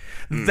be...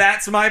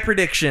 That's my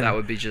prediction. That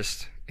would be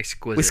just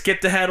exquisite. We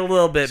skipped ahead a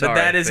little bit, but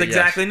that is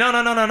exactly...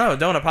 Yes. No.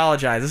 Don't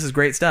apologize. This is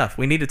great stuff.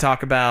 We need to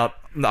talk about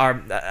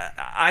our...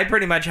 I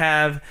pretty much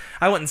have...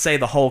 I wouldn't say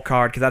the whole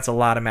card, because that's a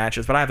lot of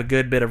matches, but I have a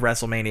good bit of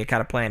WrestleMania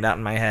kind of planned out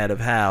in my head of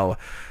how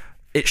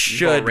it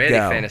should already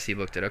go. fantasy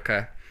booked it,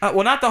 okay.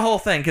 Well, not the whole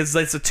thing, because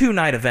it's a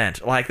 2-night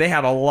event. Like, they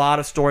have a lot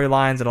of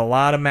storylines and a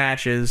lot of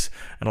matches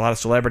and a lot of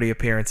celebrity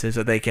appearances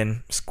that they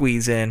can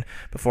squeeze in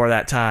before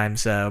that time.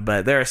 So,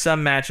 but there are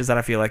some matches that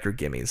I feel like are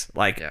gimmies,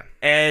 like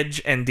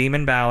Edge and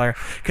Demon Balor,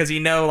 because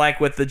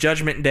like with the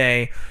Judgment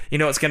Day,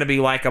 it's going to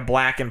be like a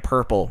black and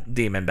purple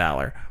Demon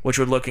Balor, which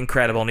would look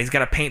incredible, and he's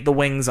going to paint the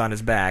wings on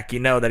his back.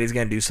 That he's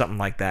going to do something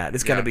like that.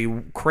 It's going to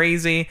be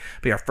crazy.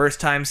 Be our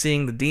first time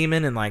seeing the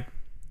Demon in like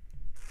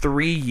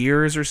 3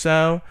 years or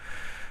so.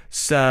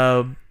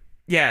 So,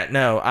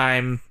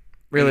 I'm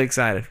really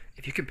excited.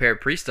 If you compare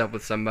Priest up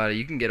with somebody,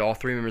 you can get all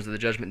 3 members of the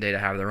Judgment Day to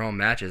have their own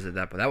matches at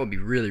that point. That would be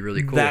really,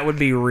 really cool. That would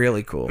be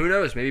really cool. Who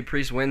knows? Maybe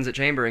Priest wins at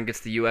Chamber and gets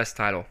the U.S.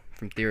 title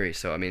from Theory.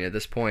 So, I mean, at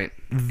this point,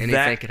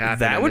 anything could happen.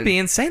 That would be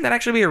insane. That'd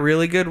actually be a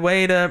really good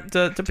way to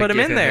put him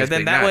in there.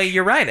 Then that way,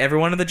 you're right.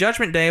 Everyone in the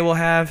Judgment Day will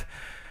have...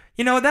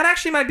 that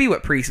actually might be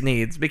what Priest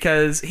needs,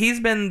 because he's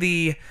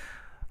been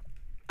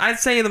I'd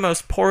say the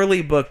most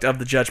poorly booked of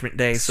the Judgment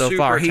Day so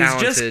far. He's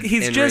just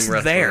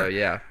there.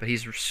 Yeah, but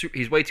he's way too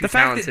talented. The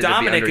fact that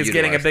Dominic is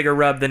getting a underutilized. bigger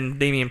rub than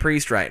Damian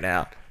Priest right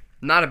now.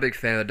 Not a big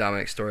fan of the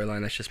Dominic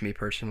storyline. That's just me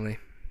personally.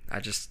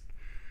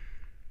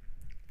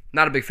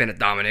 Not a big fan of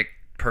Dominic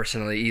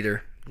personally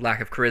either.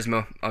 Lack of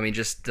charisma. I mean,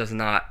 just doesn't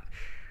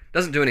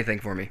do anything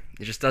for me.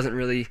 It just doesn't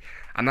really.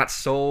 I'm not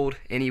sold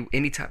any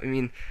time. I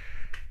mean,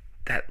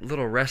 that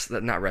little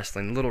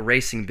little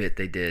racing bit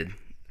they did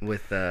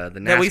with the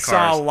NASCAR that we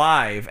saw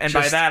live, and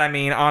by that I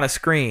mean on a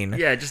screen.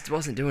 Yeah, it just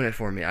wasn't doing it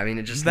for me. I mean,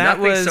 it just that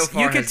nothing was so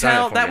far you could has done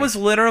tell it for that me. was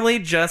literally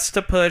just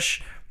to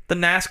push the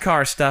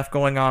NASCAR stuff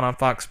going on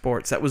Fox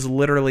Sports. That was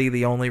literally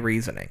the only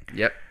reasoning.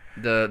 Yep,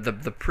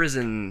 the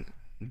prison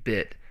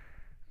bit.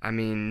 I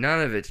mean,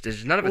 none of it's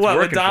working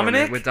with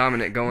Dominic? for me. With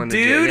Dominic going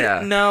Dude, to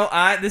jail. Yeah. No,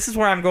 this is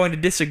where I'm going to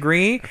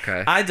disagree.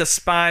 Okay. I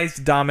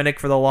despised Dominic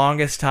for the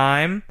longest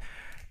time,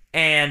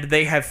 and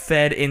they have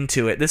fed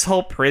into it. This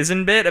whole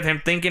prison bit of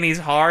him thinking he's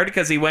hard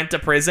because he went to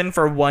prison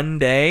for one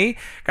day,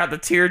 got the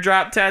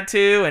teardrop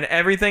tattoo and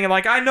everything, and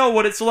like, I know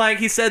what it's like.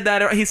 He said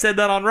that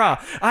on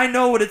Raw. I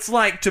know what it's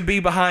like to be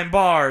behind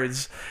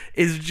bars.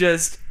 Is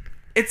just...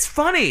 It's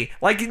funny.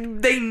 Like,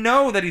 they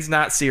know that he's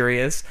not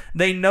serious.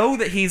 They know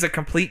that he's a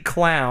complete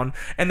clown,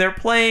 and they're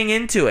playing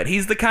into it.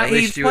 He's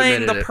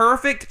playing the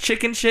perfect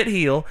chicken shit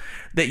heel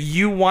that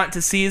you want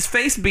to see his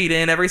face beat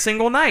in every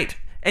single night.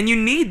 And you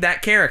need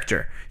that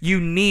character. You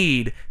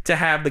need to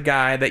have the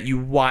guy that you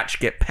watch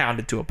get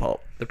pounded to a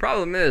pulp. The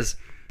problem is,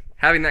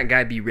 having that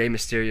guy be Rey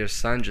Mysterio's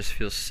son just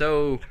feels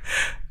so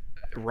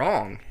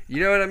wrong.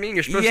 You know what I mean?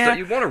 You're supposed Yeah. to.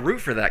 You want to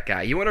root for that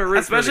guy. You want to root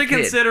Especially for the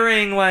kid.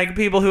 considering like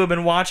people who have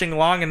been watching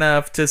long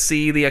enough to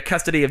see the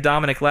custody of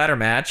Dominic ladder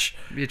match.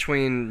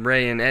 Between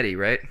Ray and Eddie,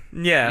 right?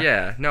 Yeah.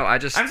 Yeah. No,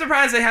 I'm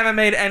surprised they haven't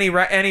made any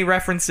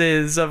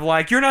references of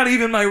like, you're not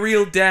even my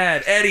real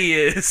dad. Eddie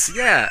is.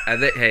 Yeah.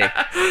 Hey.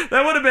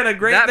 That would have been a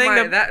great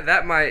thing.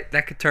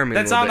 That could turn me.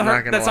 That's a little on bit, the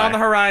not gonna that's lie. on the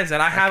horizon.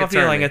 I have a could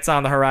turn feeling me. it's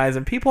on the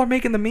horizon. People are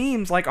making the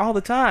memes like all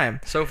the time.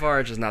 So far,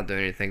 it's just not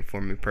doing anything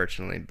for me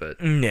personally,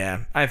 but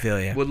Yeah, I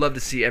feel you. would love to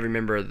see every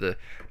member of the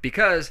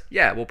because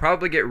we'll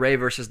probably get Ray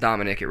versus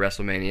Dominic at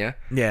WrestleMania.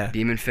 Yeah.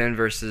 Demon Finn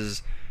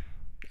versus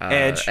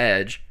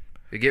Edge.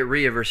 We get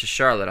Rhea versus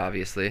Charlotte,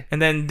 obviously.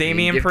 And then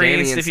Damian give Priest,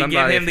 Damian if you give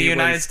somebody him if the he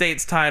United wins.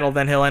 States title,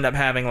 then he'll end up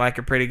having like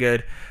a pretty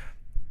good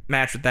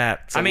match with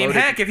that. I mean,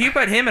 loaded- heck, if you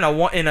put him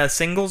in a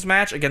singles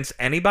match against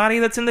anybody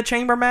that's in the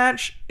chamber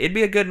match, it'd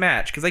be a good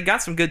match because they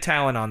got some good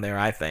talent on there,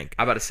 I think.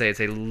 I'm about to say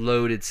it's a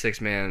loaded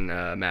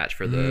 6-man match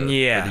for the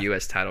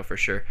U.S. title for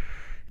sure.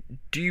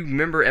 Do you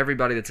remember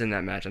everybody that's in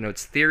that match? I know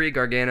it's Theory,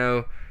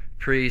 Gargano,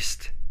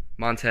 Priest,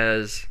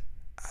 Montez,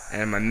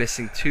 and am I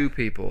missing 2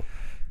 people?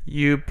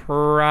 You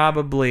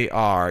probably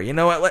are. You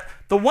know what?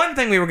 The one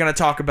thing we were going to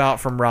talk about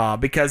from Raw,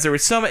 because there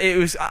was it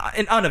was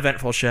an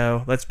uneventful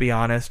show, let's be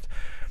honest.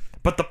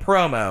 But the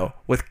promo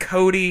with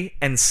Cody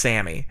and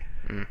Sammy.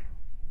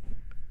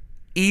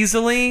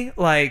 Easily,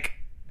 like,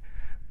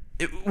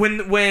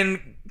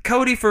 when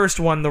Cody first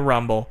won the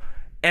Rumble,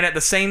 and at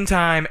the same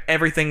time,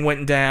 everything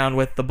went down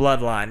with the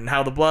Bloodline, and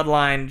how the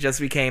Bloodline just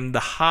became the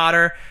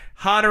hotter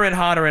and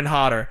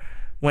hotter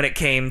when it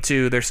came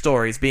to their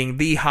stories being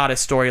the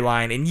hottest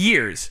storyline in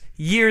years.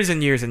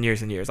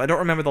 I don't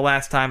remember the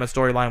last time a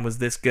storyline was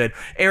this good.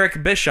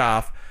 Eric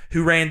Bischoff,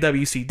 who ran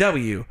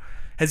WCW,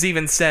 has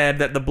even said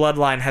that the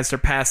Bloodline has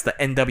surpassed the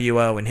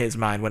NWO in his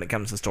mind when it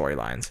comes to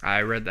storylines.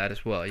 I read that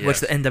as well, yes. Which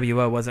the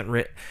NWO wasn't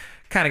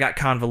kind of got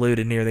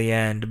convoluted near the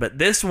end, but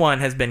this one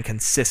has been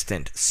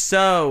consistent.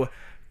 So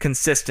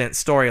consistent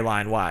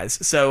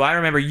storyline-wise. So I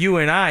remember you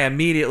and I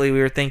immediately, we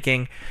were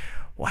thinking,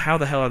 well, how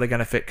the hell are they going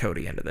to fit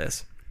Cody into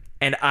this?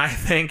 And I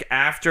think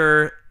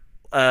after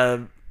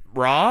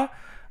Raw,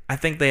 I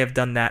think they have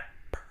done that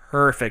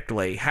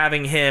perfectly.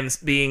 Having him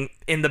being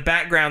in the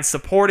background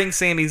supporting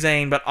Sami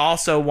Zayn, but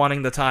also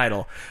wanting the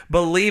title.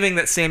 Believing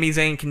that Sami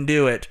Zayn can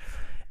do it.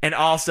 And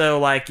also,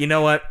 like, you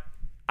know what?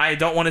 I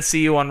don't want to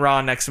see you on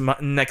Raw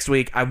next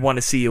week. I want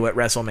to see you at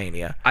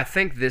WrestleMania. I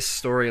think this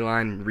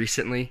storyline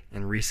recently,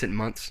 in recent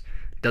months,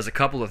 does a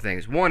couple of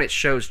things. One, it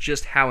shows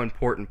just how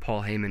important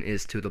Paul Heyman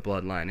is to the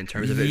Bloodline in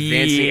terms of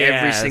advancing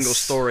every single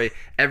story,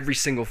 every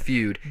single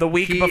feud. The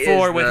week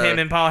before with him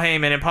and Paul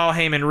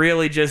Heyman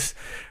really just,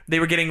 they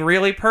were getting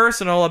really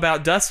personal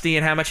about Dusty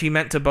and how much he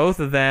meant to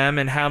both of them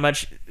and how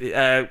much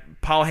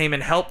Paul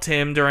Heyman helped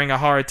him during a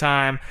hard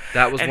time.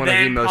 That was one of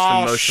the most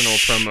emotional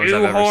promos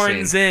I've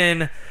ever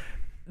seen. In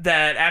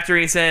that after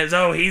he says,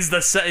 "Oh, he's the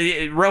son,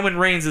 Roman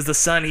Reigns is the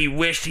son he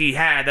wished he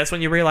had." That's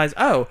when you realize,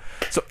 oh,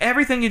 so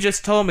everything you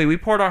just told me, we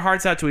poured our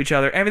hearts out to each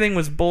other. Everything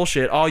was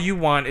bullshit. All you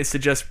want is to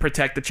just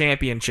protect the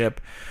championship.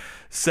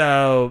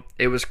 So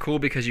it was cool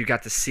because you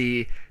got to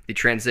see the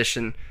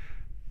transition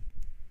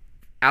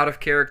out of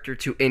character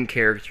to in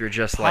character,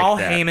 just like that. Paul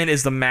Heyman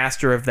is the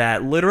master of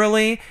that.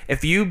 Literally,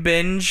 if you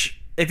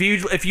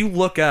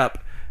look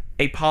up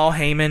a Paul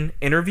Heyman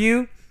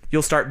interview,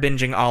 you'll start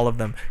binging all of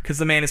them because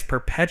the man is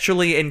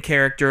perpetually in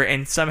character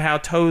and somehow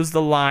toes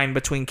the line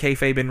between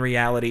kayfabe and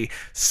reality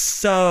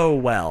so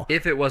well.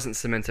 If it wasn't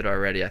cemented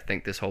already, I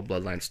think this whole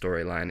Bloodline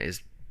storyline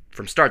is,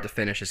 from start to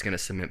finish, is going to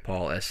cement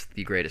Paul as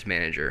the greatest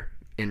manager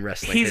in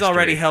wrestling He's history.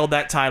 already held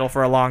that title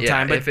for a long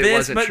time, but if it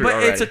wasn't true but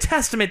already. it's a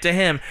testament to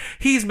him.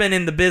 He's been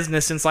in the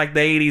business since like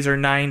the 80s or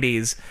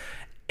 90s,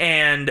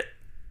 and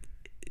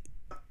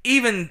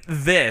even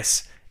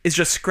this is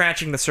just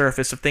scratching the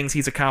surface of things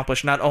he's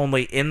accomplished, not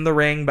only in the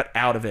ring, but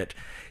out of it.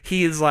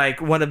 He is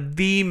like one of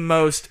the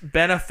most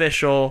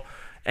beneficial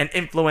and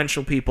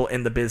influential people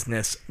in the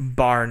business,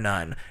 bar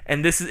none.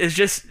 And this is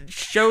just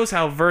shows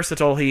how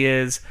versatile he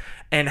is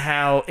and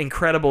how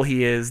incredible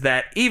he is,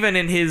 that even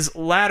in his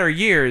latter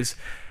years,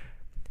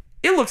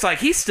 it looks like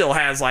he still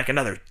has like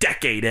another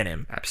decade in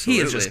him.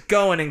 Absolutely. He is just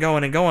going and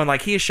going and going,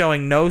 like he is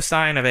showing no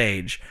sign of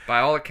age. By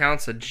all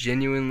accounts, a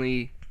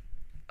genuinely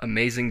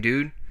amazing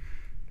dude.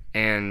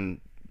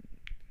 And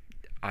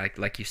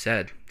like you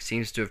said,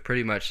 seems to have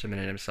pretty much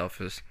cemented himself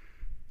as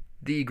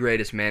the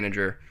greatest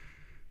manager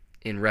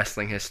in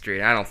wrestling history.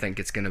 And I don't think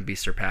it's going to be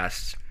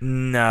surpassed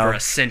for a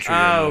century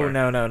or more.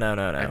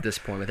 No. At this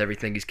point, with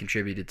everything he's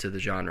contributed to the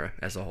genre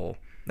as a whole.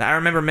 I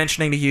remember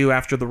mentioning to you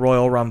after the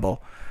Royal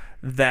Rumble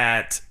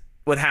that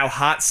with how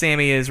hot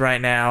Sammy is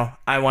right now,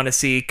 I want to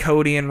see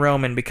Cody and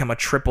Roman become a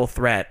triple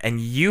threat. And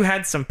you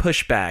had some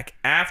pushback.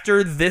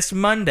 After this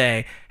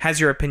Monday, has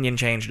your opinion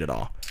changed at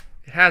all?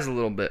 It has a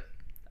little bit.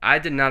 I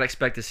did not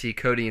expect to see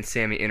Cody and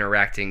Sammy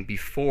interacting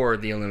before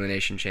the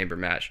Elimination Chamber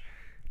match.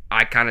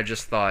 I kind of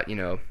just thought,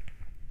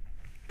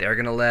 they're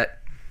gonna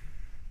let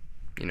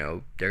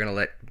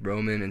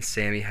Roman and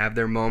Sammy have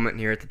their moment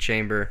here at the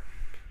Chamber.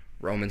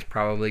 Roman's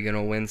probably going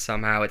to win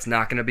somehow. It's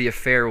not going to be a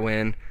fair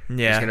win. Yeah.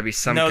 There's going to be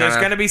some there's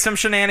going to be some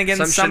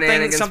shenanigans,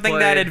 something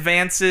that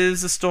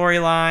advances the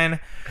storyline.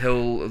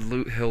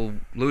 He'll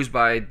lose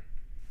by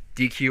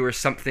DQ or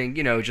something,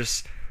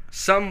 just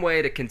some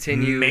way to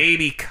continue.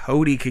 Maybe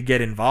Cody could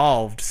get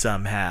involved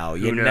somehow.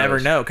 You never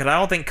know, because I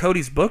don't think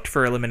Cody's booked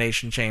for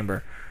Elimination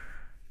Chamber.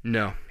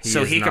 No,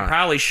 he could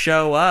probably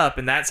show up,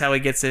 and that's how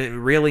he gets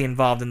really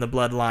involved in the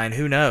bloodline.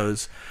 Who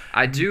knows?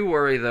 I do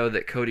worry, though,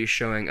 that Cody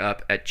showing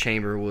up at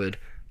Chamber would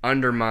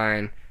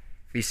undermine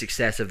the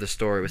success of the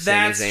story with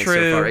Sami Zayn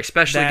so far,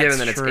 especially given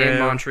that it's in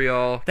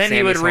Montreal. Then Sami's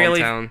he would really.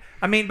 Hometown.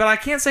 I mean, but I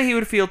can't say he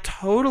would feel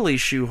totally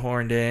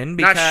shoehorned in,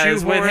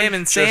 because with him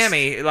and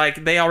Sami,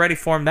 like, they already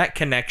formed that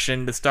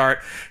connection to start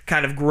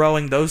kind of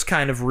growing those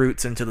kind of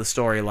roots into the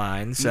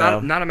storyline. So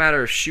not a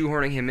matter of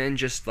shoehorning him in,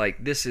 just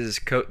like this is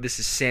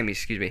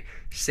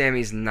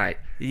Sami's night.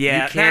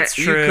 Yeah, that's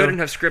true. You couldn't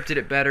have scripted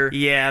it better.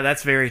 Yeah,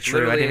 that's very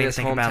true. Literally, I didn't in even his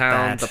think hometown,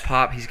 about that. the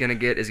pop he's going to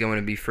get is going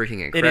to be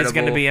freaking incredible. It is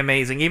going to be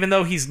amazing. Even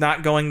though he's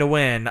not going to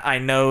win, I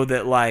know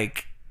that,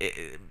 like,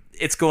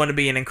 it's going to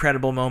be an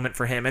incredible moment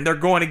for him, and they're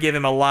going to give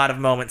him a lot of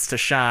moments to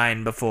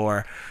shine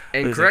before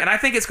losing. And I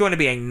think it's going to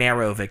be a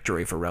narrow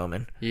victory for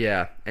Roman.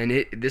 Yeah,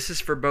 and this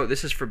is for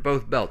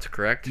both belts,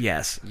 correct?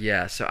 Yes.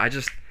 Yeah. So I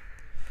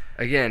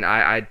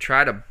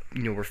try to,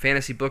 we're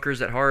fantasy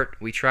bookers at heart.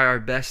 We try our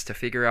best to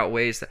figure out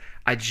ways that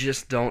I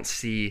just don't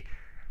see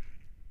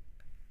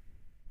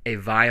a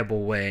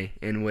viable way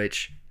in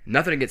which,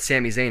 nothing against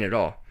Sami Zayn at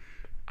all,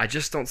 I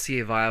just don't see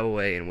a viable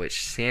way in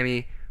which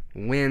Sami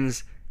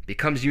wins,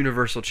 becomes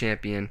Universal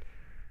Champion,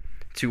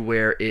 to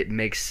where it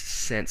makes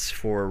sense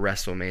for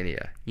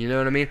WrestleMania. You know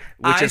what I mean?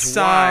 Which is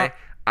why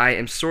I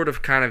am sort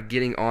of kind of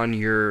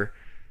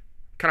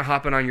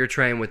hopping on your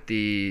train with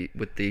the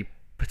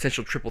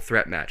potential triple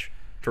threat match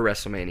for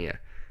WrestleMania.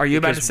 Are you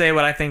about to say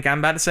what I think I'm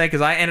about to say? Because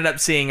I ended up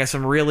seeing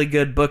some really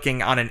good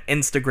booking on an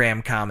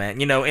Instagram comment.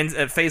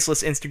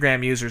 Faceless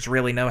Instagram users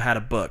really know how to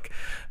book.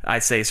 I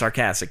say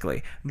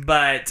sarcastically.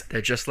 But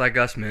they're just like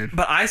us, man.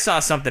 But I saw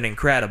something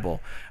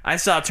incredible. I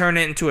saw turn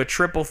it into a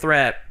triple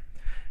threat,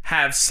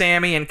 have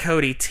Sami and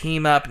Cody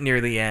team up near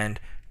the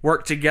end,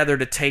 work together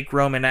to take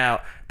Roman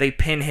out. They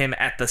pin him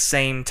at the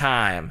same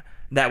time.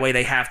 That way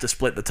they have to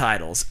split the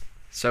titles.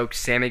 So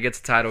Sami gets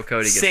the title,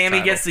 Cody gets the title.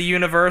 Sami gets the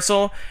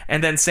Universal,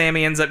 and then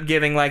Sami ends up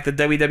giving like the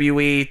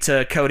WWE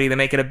to Cody to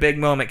make it a big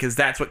moment, because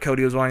that's what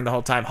Cody was wanting the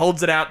whole time.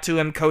 Holds it out to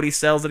him, Cody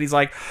sells it, he's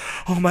like,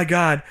 oh my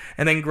god,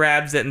 and then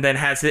grabs it and then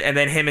has it, and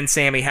then him and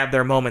Sami have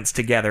their moments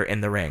together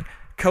in the ring.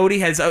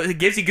 Cody it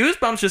gives you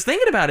goosebumps just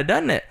thinking about it,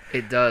 doesn't it?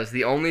 It does.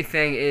 The only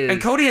thing is...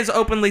 And Cody has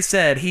openly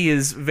said he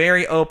is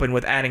very open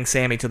with adding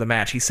Sami to the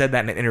match. He said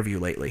that in an interview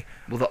lately.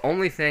 Well, the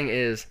only thing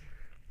is,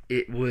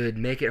 it would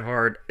make it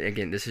hard.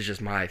 Again, this is just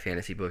my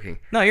fantasy booking.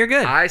 No, you're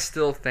good. I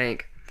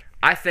think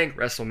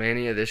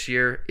WrestleMania this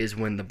year is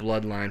when the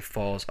bloodline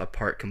falls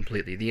apart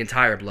completely. The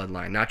entire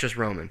bloodline, not just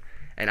Roman.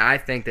 And I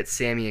think that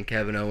Sami and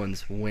Kevin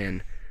Owens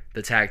win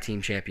the tag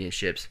team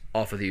championships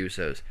off of the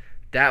Usos.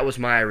 That was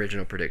my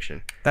original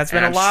prediction. That's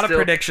been a lot of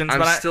predictions.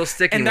 I'm still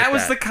sticking with that. And that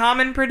was the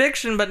common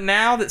prediction, but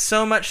now that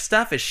so much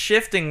stuff is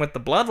shifting with the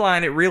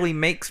bloodline, it really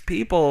makes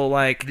people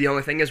like... The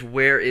only thing is,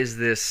 where is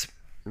this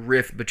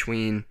rift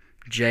between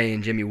Jay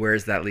and Jimmy? Where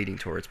is that leading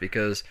towards?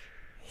 Because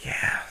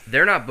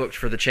they're not booked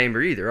for the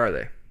Chamber either, are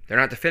they? They're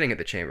not defending at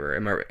the Chamber.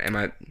 Am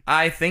I?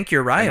 I think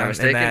you're right. Am I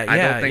mistaken? I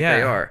don't think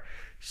they are.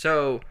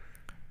 So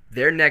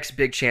their next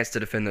big chance to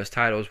defend those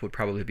titles would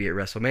probably be at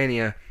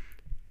WrestleMania.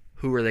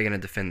 Who are they going to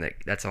defend that?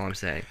 That's all I'm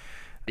saying.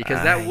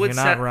 Because that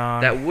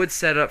would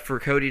set up for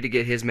Cody to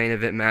get his main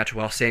event match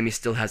while Sami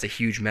still has a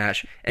huge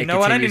match. And you know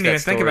what? I didn't even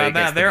think about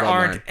that. There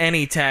aren't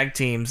any tag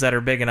teams that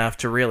are big enough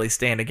to really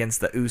stand against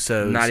the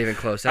Usos. Not even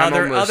close.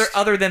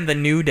 Other than the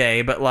New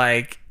Day, but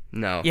like...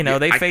 No.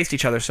 They faced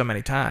each other so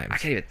many times. I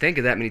can't even think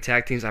of that many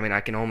tag teams. I mean,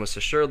 I can almost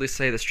assuredly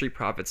say the Street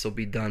Profits will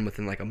be done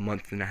within like a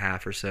month and a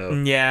half or so.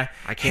 Yeah.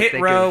 Hit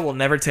Row will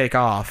never take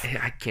off.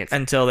 I can't...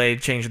 Until they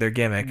change their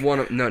gimmick.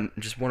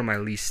 Just one of my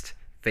least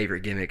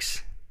favorite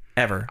gimmicks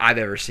I've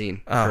ever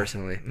seen,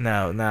 personally.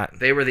 No, not...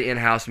 They were the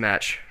in-house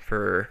match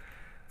for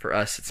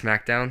us at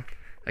SmackDown.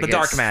 The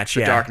dark match,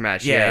 The dark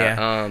match,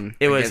 yeah.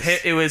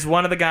 It was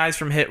one of the guys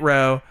from Hit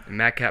Row...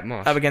 Madcap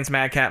Moss. Up against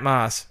Madcap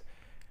Moss.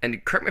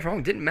 And correct me if I'm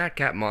wrong, didn't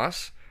Madcap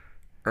Moss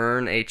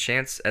earn a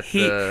chance at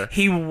the...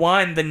 He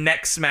won the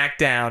next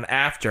SmackDown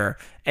after,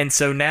 and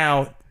so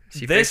now...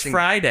 This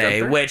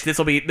Friday, Gunther? Which this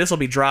will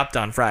be dropped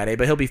on Friday,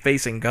 but he'll be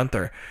facing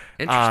Gunther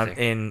for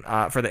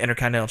the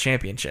Intercontinental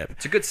Championship.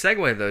 It's a good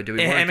segue, though.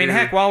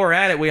 Heck, while we're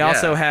at it, we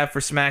also have for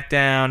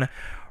SmackDown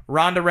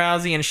Ronda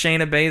Rousey and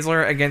Shayna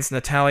Baszler against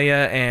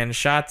Natalya and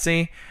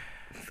Shotzi.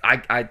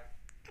 I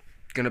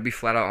gonna be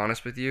flat out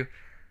honest with you.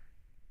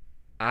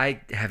 I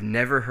have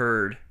never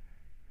heard,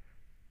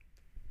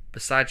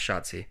 besides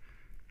Shotzi,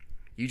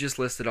 you just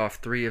listed off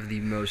 3 of the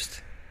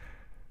most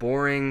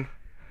boring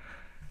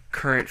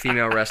current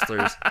female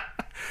wrestlers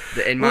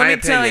in my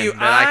opinion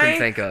that I can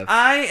think of.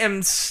 I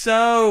am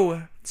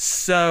so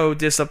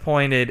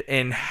disappointed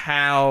in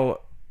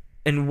how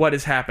in what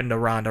has happened to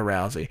Ronda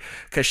Rousey,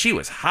 because she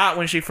was hot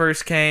when she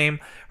first came.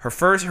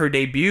 Her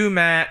debut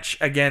match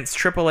against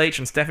Triple H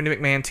and Stephanie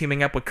McMahon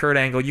teaming up with Kurt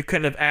Angle, you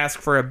couldn't have asked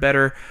for a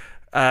better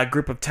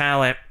group of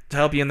talent to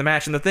help you in the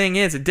match. And the thing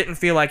is, it didn't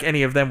feel like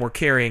any of them were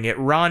carrying it.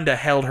 Ronda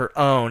held her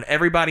own.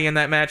 Everybody in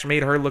that match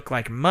made her look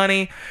like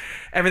money.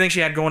 Everything she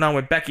had going on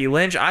with Becky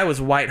Lynch, I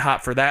was white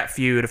hot for that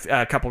feud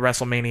a couple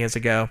WrestleManias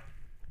ago.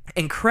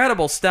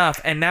 Incredible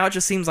stuff. And now it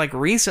just seems like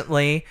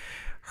recently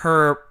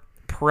her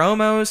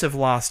promos have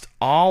lost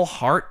all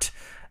heart,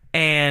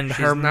 and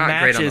her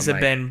matches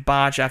have been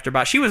botch after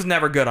botch. She was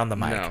never good on the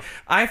mic. No.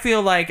 I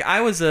feel like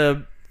I was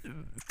a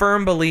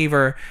firm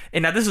believer,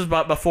 and now this was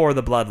before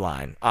the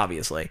Bloodline,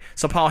 obviously.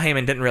 So Paul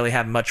Heyman didn't really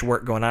have much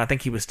work going on. I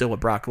think he was still with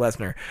Brock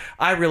Lesnar.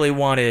 I really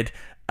wanted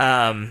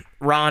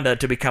Ronda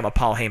to become a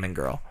Paul Heyman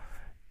girl.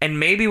 And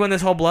maybe when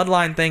this whole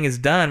Bloodline thing is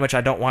done, which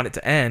I don't want it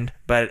to end,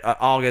 but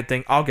all good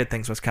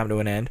things must come to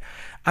an end,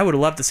 I would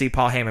love to see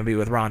Paul Heyman be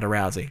with Ronda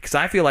Rousey, because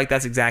I feel like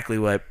that's exactly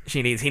what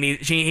she needs. He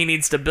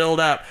needs to build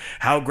up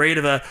how great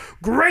of a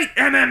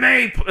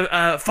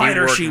MMA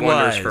fighter she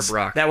was. For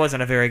Brock. That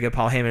wasn't a very good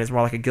Paul Heyman. It's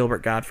more like a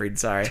Gilbert Gottfried.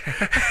 Sorry.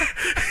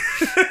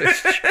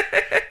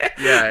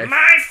 Yeah.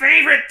 My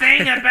favorite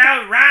thing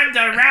about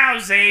Ronda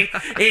Rousey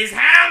is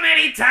how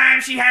many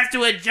times she has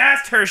to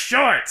adjust her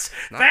shorts.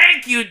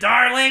 Thank you,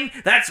 darling.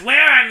 That's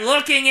where I'm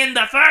looking in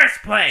the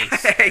first place.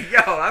 Hey,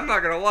 yo, I'm not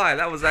gonna lie.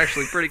 That was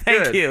actually pretty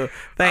good.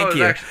 Thank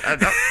you.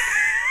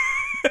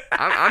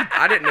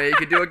 I didn't know you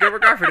could do a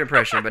Gilbert Gottfried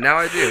impression, but now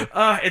I do.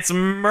 It's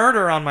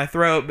murder on my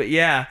throat, but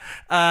yeah.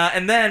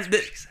 And then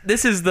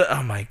this is the...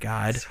 Oh, my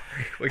God.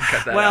 Sorry, we can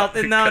cut that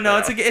out. No,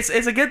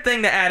 it's a good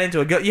thing to add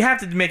into a... You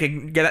have to make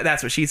a...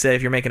 That's what she said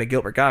if you're making a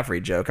Gilbert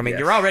Gottfried joke. I mean,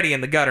 You're already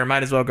in the gutter.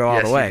 Might as well go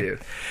all the way. Yes,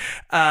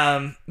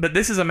 you do. But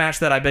this is a match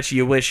that I bet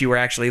you wish you were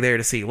actually there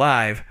to see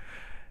live.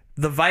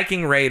 The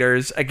Viking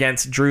Raiders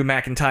against Drew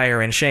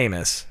McIntyre and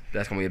Sheamus.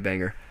 That's going to be a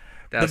banger.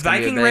 The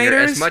Viking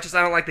Raiders, as much as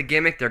I don't like the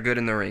gimmick, they're good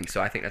in the ring,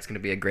 so I think that's going to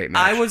be a great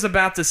match. I was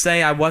about to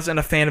say I wasn't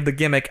a fan of the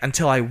gimmick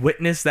until I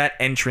witnessed that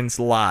entrance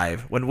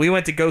live. When we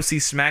went to go see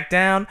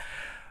SmackDown,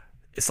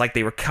 it's like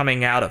they were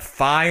coming out of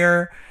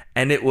fire,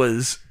 and it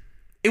was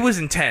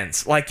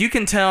intense. Like, you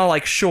can tell,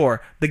 like,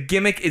 sure, the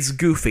gimmick is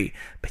goofy,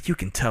 but you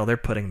can tell they're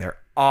putting their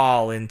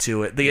all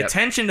into it. The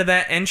attention to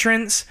that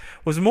entrance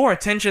was more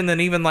attention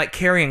than even like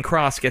Karrion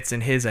Kross gets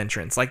in his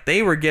entrance. Like,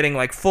 they were getting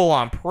like full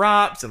on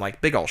props and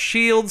like big old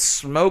shields,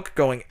 smoke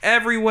going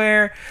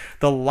everywhere,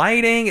 the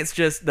lighting, it's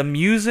just the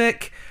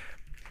music.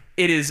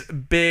 It is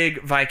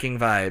big Viking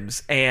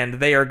vibes, and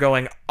they are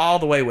going all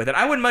the way with it.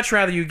 I would much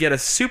rather you get a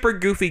super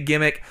goofy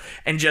gimmick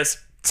and just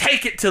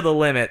take it to the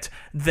limit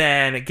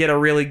than get a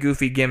really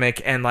goofy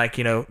gimmick and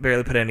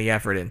barely put any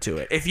effort into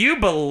it. If you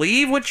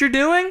believe what you're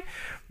doing,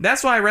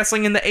 that's why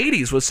wrestling in the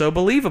 80s was so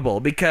believable,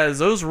 because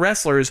those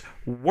wrestlers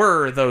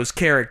were those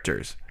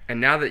characters. And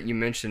now that you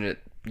mention it,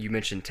 you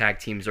mentioned tag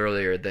teams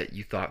earlier that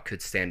you thought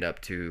could stand up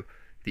to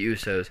the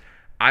Usos.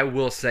 I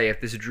will say,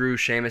 if this Drew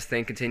Sheamus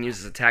thing continues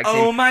as a tag team,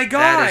 oh my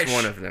gosh, that is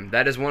one of them.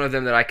 That is one of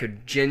them that I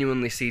could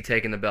genuinely see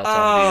taking the belts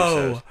off of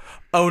the Usos.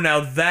 Oh,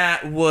 now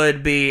that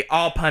would be,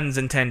 all puns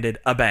intended,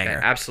 a banger.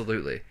 Yeah,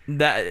 absolutely.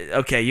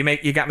 Okay,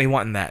 you got me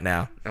wanting that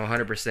now.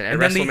 100%. At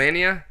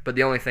WrestleMania, but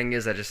the only thing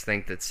is, I just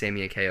think that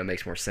Sami and KO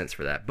makes more sense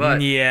for that.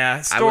 But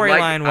yeah,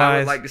 storyline-wise, I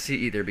would like to see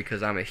either,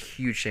 because I'm a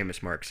huge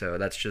Sheamus mark. So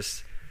that's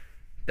just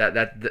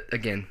that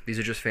again. These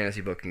are just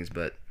fantasy bookings,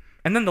 but.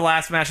 And then the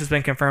last match has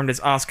been confirmed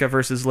as Asuka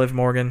versus Liv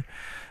Morgan.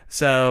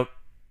 So,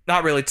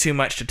 not really too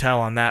much to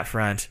tell on that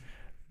front.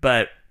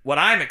 But what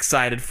I'm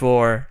excited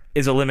for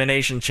is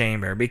Elimination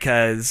Chamber,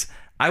 because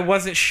I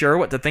wasn't sure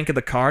what to think of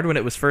the card when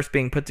it was first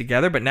being put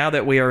together, but now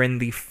that we are in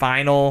the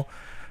final,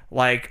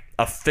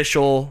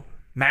 official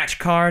match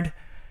card,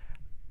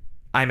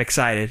 I'm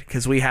excited,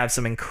 because we have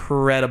some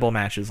incredible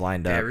matches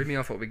lined up. Yeah, read me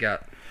off what we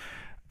got.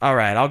 All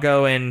right, I'll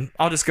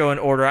just go in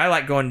order. I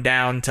like going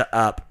down to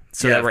up.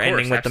 So that we're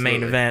ending with the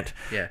main event.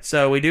 Yeah.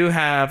 So we do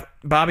have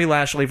Bobby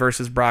Lashley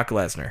versus Brock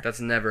Lesnar.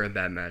 That's never a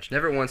bad match.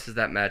 Never once has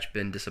that match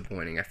been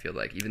disappointing, I feel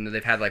like. Even though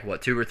they've had,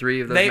 2 or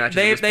 3 of those matches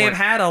at this point. They've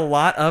had a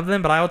lot of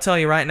them, but I will tell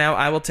you right now,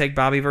 I will take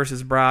Bobby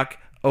versus Brock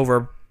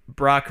over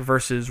Brock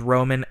versus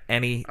Roman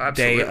any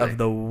day of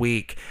the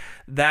week.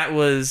 That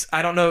was,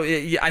 I don't know,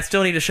 I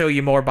still need to show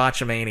you more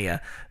Botchamania,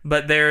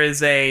 but there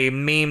is a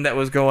meme that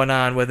was going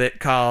on with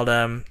it called,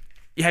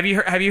 have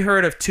you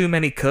heard of Too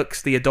Many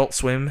Cooks, the Adult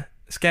Swim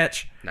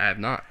sketch? I have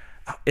not.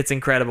 It's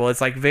incredible. It's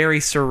very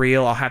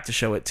surreal. I'll have to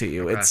show it to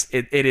you.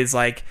 Okay. It is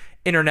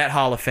Internet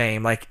Hall of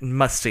Fame,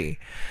 must see.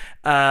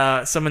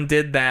 Someone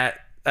did that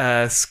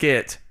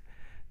skit,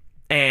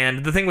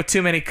 and the thing with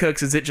Too Many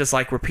Cooks is it just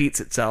repeats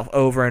itself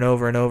over and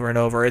over and over and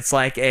over. It's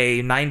like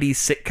a 90s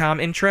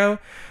sitcom intro,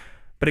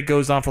 but it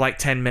goes on for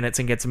 10 minutes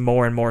and gets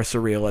more and more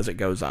surreal as it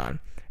goes on.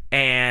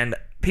 And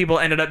people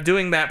ended up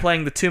doing that,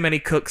 playing the Too Many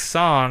Cooks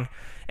song,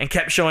 and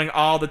kept showing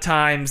all the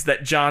times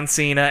that John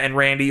Cena and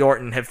Randy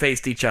Orton have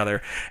faced each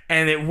other.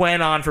 And it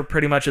went on for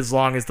pretty much as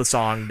long as the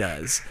song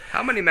does.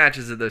 How many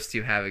matches did those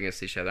two have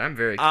against each other? I'm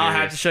very curious. I'll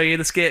have to show you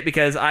the skit,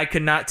 because I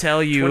could not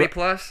tell you. 20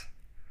 plus?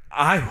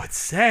 I would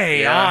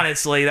say, Yeah.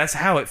 honestly, that's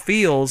how it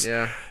feels.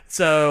 Yeah.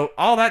 So,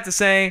 all that to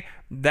say,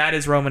 that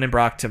is Roman and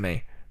Brock to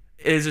me.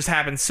 It has just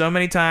happened so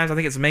many times. I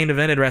think it's main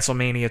evented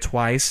WrestleMania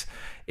twice.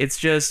 It's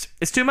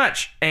too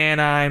much.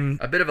 And I'm...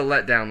 A bit of a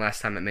letdown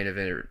last time it main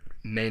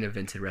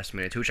evented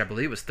WrestleMania 2, which I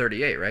believe was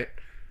 38, right?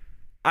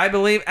 I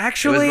believe...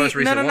 Actually, most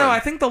recent no. one. I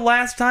think the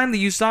last time that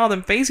you saw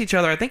them face each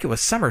other, I think it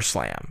was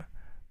SummerSlam.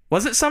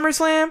 Was it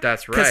SummerSlam?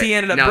 That's right. Because he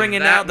ended up Now, bringing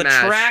that out the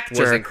match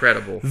tractor. was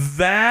incredible.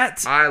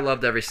 That... I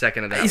loved every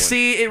second of that You one.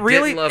 see, it Didn't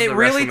really love the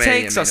WrestleMania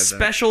takes a main event.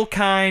 special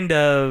kind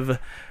of...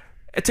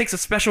 It takes a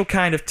special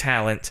kind of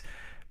talent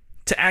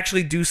to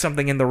actually do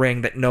something in the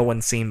ring that no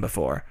one's seen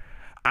before.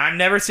 I've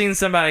never seen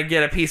somebody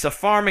get a piece of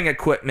farming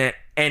equipment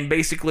and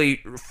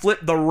basically flip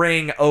the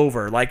ring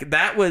over. Like,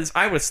 I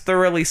was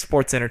thoroughly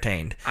sports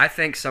entertained. I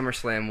think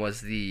SummerSlam was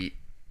the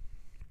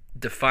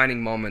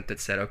defining moment that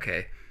said,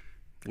 okay,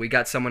 we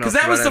got someone else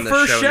Because that was the running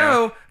first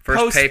show now.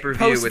 First pay-per-view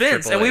post with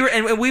Vince, Triple H.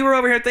 and we were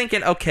over here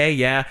thinking, okay,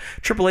 yeah,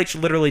 Triple H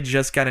literally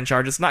just got in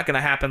charge. It's not going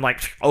to happen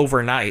like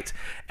overnight,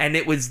 and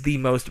it was the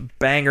most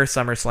banger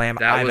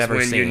SummerSlam I've ever That was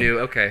when seen. you knew,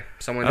 okay,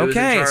 someone who was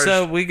in Okay, charge.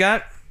 so We're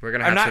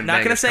gonna have I'm not some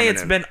going to bangers say coming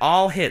it's in. been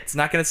all hits.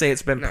 Not going to say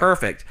it's been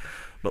perfect,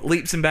 but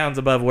leaps and bounds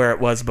above where it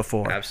was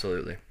before.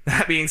 Absolutely,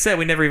 That being said,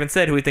 we never even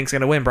said who we think's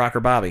going to win, Brock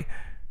or Bobby.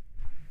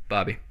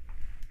 Bobby.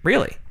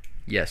 Really?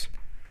 Yes.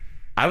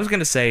 I was going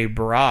to say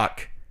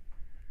Brock,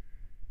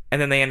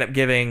 and then they end up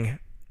giving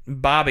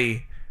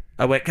Bobby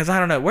away, because I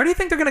don't know. Where do you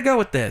think they're going to go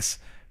with this?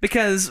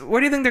 Because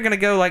where do you think they're going to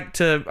go? Are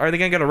they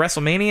going to go to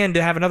WrestleMania and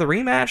to have another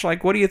rematch?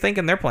 Like, what do you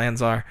thinking their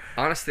plans are?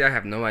 Honestly, I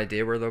have no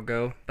idea where they'll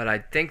go, but I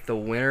think the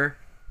winner...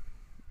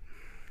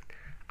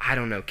 I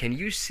don't know. Can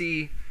you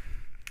see...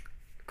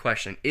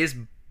 Question. Is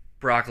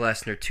Brock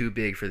Lesnar too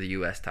big for the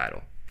U.S.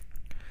 title?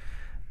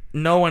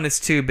 No one is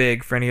too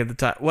big for any of the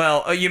time.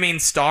 Well, you mean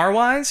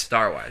star-wise?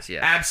 Star-wise,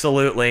 yes.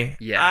 Absolutely.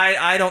 Yeah.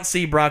 I don't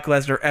see Brock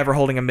Lesnar ever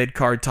holding a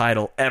mid-card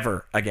title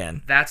ever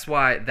again. That's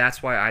why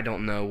I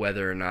don't know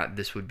whether or not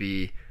this would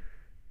be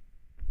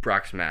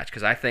Brock's match,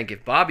 because I think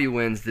if Bobby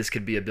wins, this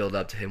could be a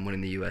build-up to him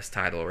winning the U.S.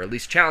 title, or at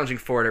least challenging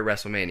for it at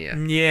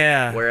WrestleMania.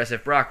 Yeah. Whereas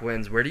if Brock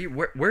wins, where do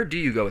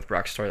you go with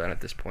Brock's storyline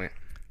at this point?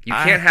 You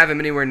can't have him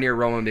anywhere near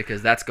Roman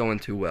because that's going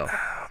too well.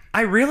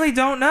 I really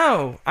don't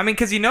know. I mean,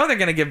 because they're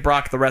going to give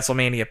Brock the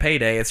WrestleMania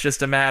payday. It's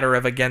just a matter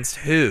of against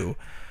who.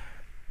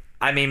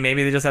 I mean,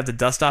 maybe they just have to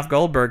dust off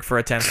Goldberg for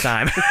a 10th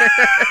time.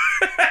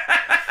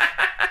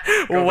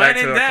 Go when back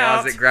to in a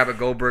doubt, closet, grab a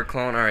Goldberg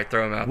clone. All right,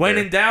 throw him out when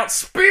there. in doubt,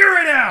 spear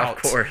it out.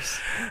 Of course.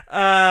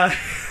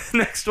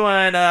 Next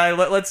one.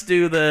 Let's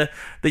do the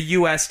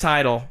U.S.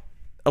 title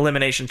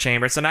elimination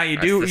chamber. So now you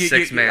That's do. the You,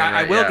 six-man, I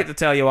right? will Yeah. get to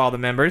tell you all the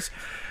members.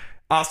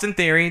 Austin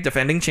Theory,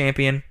 defending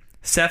champion.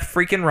 Seth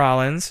freaking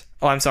Rollins.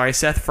 Oh, I'm sorry,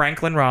 Seth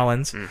Franklin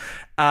Rollins.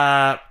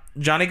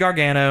 Johnny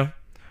Gargano,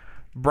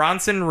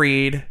 Bronson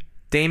Reed,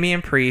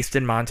 Damian Priest,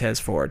 and Montez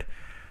Ford.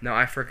 No,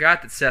 I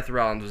forgot that Seth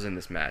Rollins was in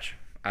this match.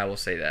 I will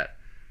say that.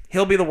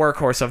 He'll be the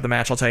workhorse of the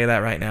match, I'll tell you that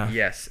right now.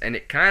 Yes, and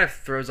it kind of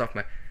throws off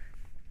my...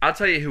 I'll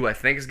tell you who I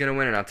think is going to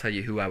win, and I'll tell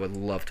you who I would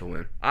love to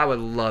win. I would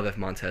love if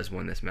Montez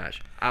won this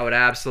match. I would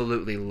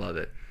absolutely love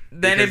it.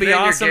 Then Because it'd be you're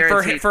awesome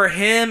guaranteed- for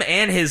him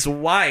and his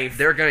wife.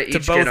 They're going to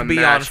each both get a be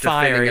match on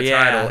fire. defending a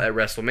Yeah. title at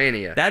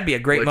WrestleMania. That'd be a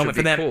great which moment would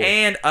for be them. cool.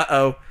 And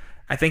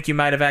I think you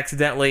might have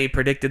accidentally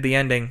predicted the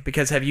ending,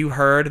 because have you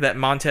heard that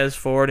Montez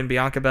Ford and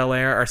Bianca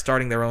Belair are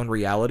starting their own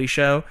reality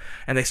show,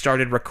 and they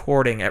started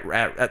recording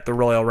at the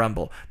Royal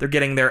Rumble. They're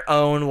getting their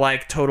own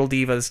like Total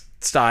Divas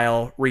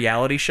style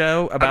reality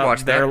show about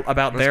watch that.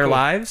 That's their cool.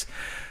 lives.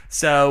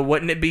 So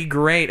wouldn't it be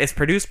great? It's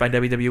produced by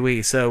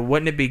WWE. So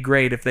wouldn't it be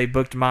great if they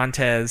booked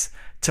Montez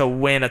to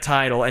win a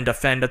title and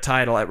defend a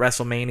title at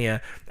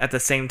WrestleMania at the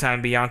same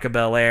time Bianca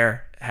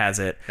Belair has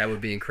it? That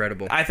would be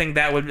incredible. I think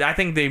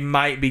they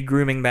might be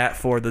grooming that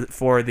for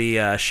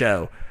the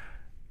show,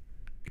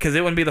 because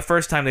it wouldn't be the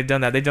first time they've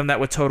done that. They've done that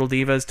with Total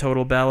Divas,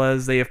 Total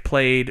Bellas. They have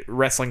played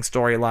wrestling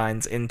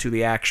storylines into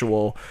the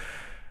actual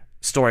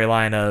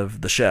storyline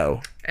of the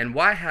show. And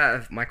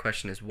my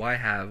question is, why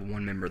have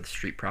one member of the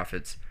Street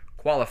Profits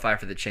qualify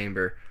for the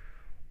Chamber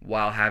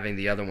while having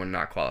the other one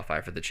not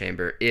qualify for the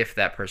Chamber if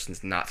that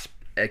person's not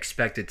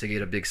expected to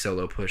get a big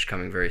solo push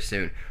coming very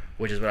soon?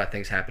 Which is what I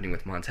think is happening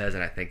with Montez,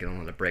 and I think it'll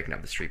end up breaking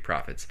up the Street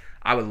Profits.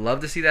 I would love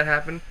to see that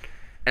happen,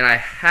 and I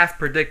half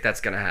predict that's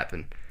going to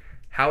happen.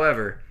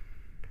 However,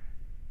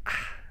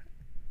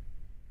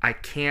 I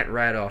can't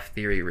write off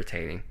Theory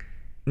retaining.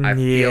 I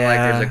feel like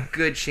there's a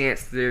good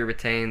chance Theory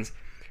retains,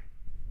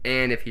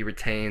 and if he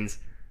retains,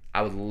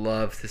 I would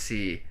love to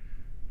see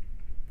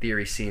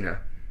Theory Cena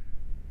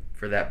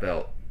for that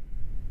belt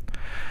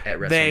at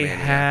WrestleMania. They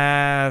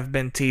have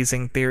been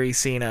teasing Theory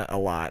Cena a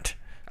lot.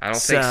 I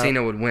don't think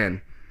Cena would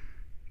win,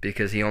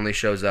 because he only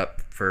shows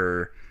up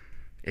for...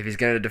 If he's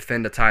going to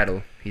defend a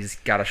title, he's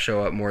got to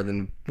show up more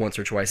than once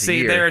or twice a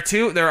year.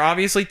 There are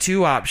obviously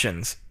two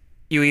options.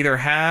 You either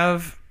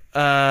have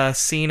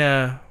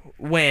Cena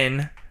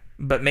win,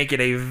 but make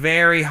it a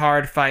very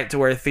hard fight to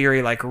where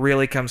Theory like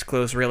really comes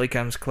close,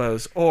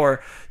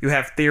 or you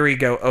have Theory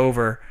go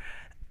over.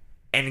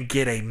 and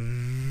get a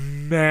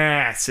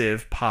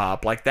massive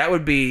pop. Like, that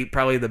would be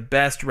probably the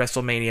best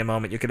WrestleMania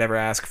moment you could ever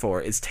ask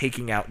for, is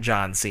taking out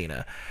John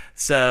Cena.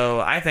 So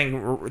I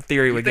think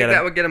Theory would get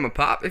that would get him a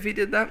pop if he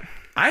did that?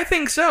 I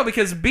think so,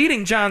 because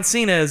beating John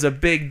Cena is a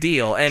big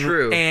deal. And,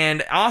 True.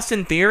 And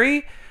Austin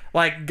Theory,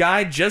 like,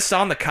 guy just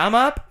on the come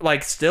up,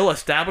 like, still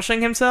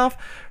establishing himself,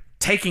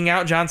 taking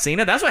out John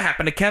Cena. That's what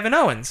happened to Kevin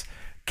Owens.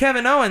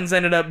 Kevin Owens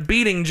ended up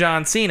beating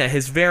John Cena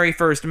his very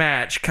first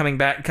match coming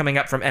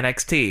up from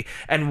NXT,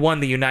 and won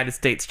the United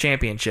States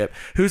Championship.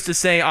 Who's to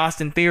say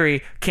Austin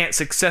Theory can't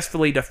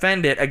successfully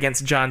defend it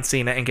against John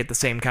Cena and get the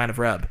same kind of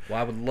rub? Well,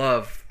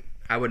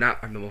 I would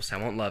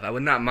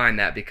not mind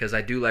that, because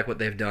I do like what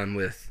they've done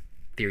with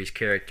Theory's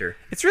character.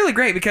 It's really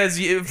great, because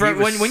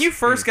when you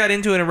first got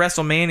into it in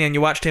WrestleMania and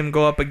you watched him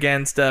go up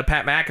against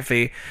Pat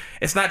McAfee,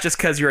 it's not just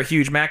because you're a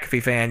huge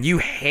McAfee fan. You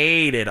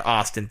hated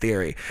Austin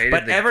Theory.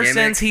 But ever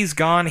since he's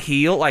gone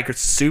heel, like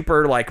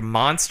super like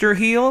monster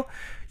heel,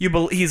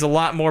 he's a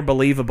lot more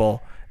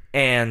believable.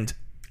 And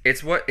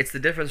it's the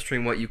difference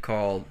between what you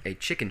call a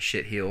chicken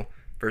shit heel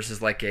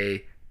versus like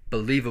a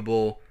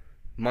believable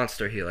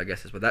monster heel, I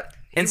guess is what that.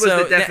 He was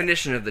the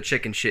definition of the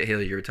chicken shit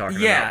heel you were talking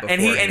about before.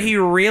 Yeah, and he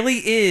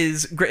really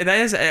is great. That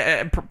is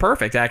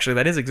perfect, actually.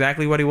 That is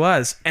exactly what he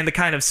was. And the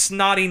kind of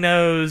snotty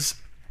nose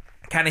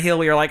kind of heel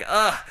where you're like,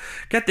 ugh,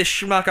 get this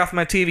schmuck off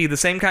my TV. The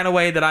same kind of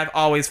way that I've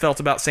always felt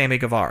about Sammy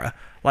Guevara,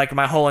 like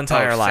my whole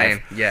entire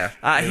life. Yeah,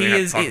 he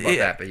is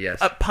but yes,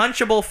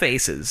 punchable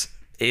faces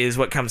is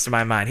what comes to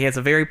my mind. He has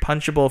a very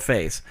punchable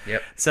face.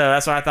 Yep. So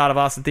that's what I thought of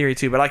Austin Theory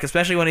too. But like,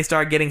 especially when he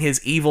started getting his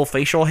evil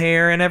facial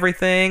hair and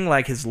everything,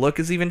 like his look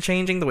is even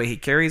changing, the way he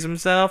carries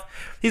himself.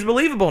 He's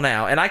believable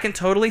now, and I can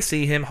totally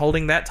see him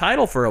holding that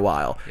title for a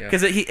while,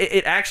 because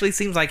it actually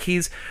seems like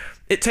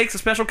it takes a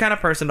special kind of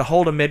person to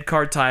hold a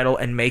mid-card title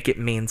and make it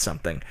mean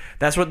something.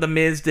 That's what The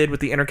Miz did with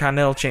the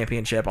Intercontinental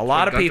Championship. A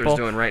lot of people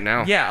doing right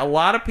now. Yeah, a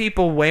lot of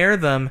people wear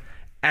them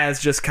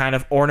as just kind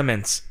of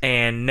ornaments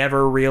and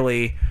never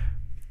really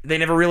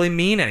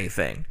mean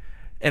anything,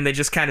 and they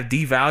just kind of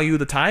devalue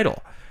the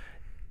title.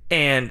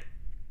 And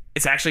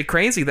it's actually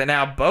crazy that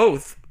now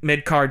both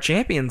mid-card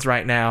champions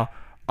right now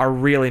are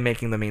really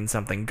making them mean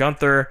something.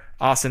 Gunther,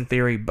 Austin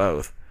Theory,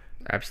 both.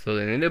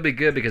 Absolutely, and it'll be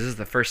good because this is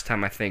the first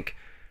time I think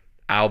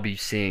I'll be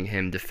seeing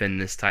him defend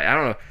this title. I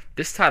don't know,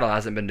 this title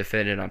hasn't been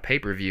defended on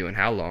pay-per-view in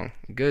how long?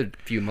 A good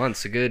few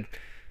months,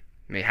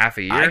 maybe half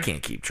a year. I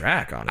can't keep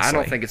track, honestly. I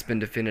don't think it's been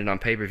defended on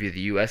pay-per-view, the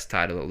U.S.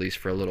 title, at least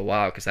for a little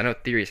while, because I know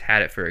Theory's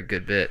had it for a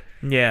good bit.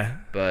 Yeah.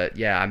 But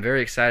yeah, I'm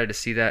very excited to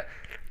see that.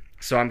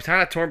 So I'm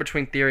kind of torn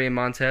between Theory and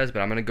Montez, but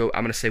I'm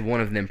gonna say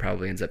one of them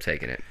probably ends up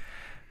taking it.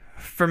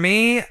 For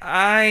me,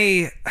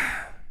 I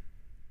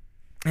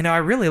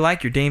really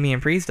like your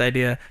Damian Priest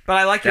idea, but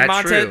I like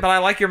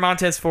your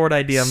Montez Ford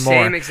idea more.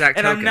 Same exact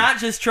token. And I'm not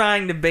just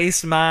trying to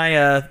base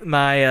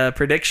my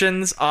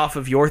predictions off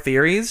of your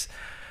theories,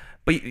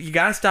 but you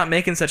got to stop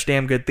making such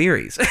damn good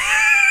theories.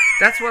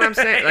 That's what I'm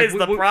saying. Like, it's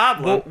the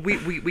problem.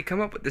 We come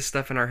up with this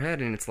stuff in our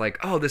head, and it's like,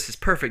 oh, this is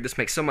perfect. This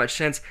makes so much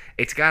sense.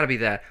 It's got to be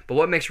that. But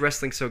what makes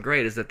wrestling so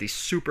great is that the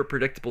super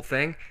predictable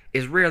thing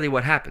is rarely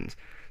what happens.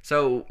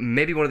 So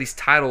maybe one of these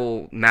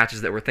title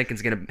matches that we're thinking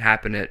is going to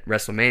happen at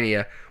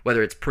WrestleMania,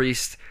 whether it's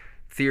Priest,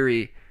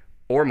 Theory,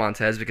 or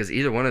Montez, because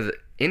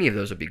any of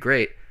those would be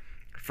great.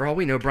 For all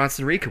we know,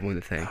 Bronson Reed could win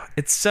the thing.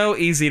 It's so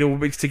easy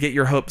to get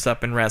your hopes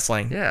up in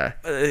wrestling. Yeah.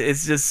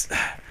 It's just...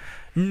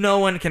 No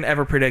one can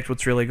ever predict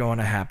what's really going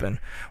to happen.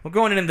 Well,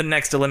 going into the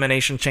next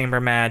Elimination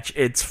Chamber match,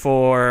 it's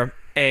for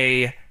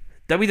a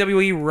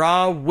WWE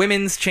Raw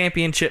Women's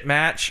Championship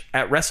match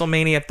at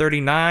WrestleMania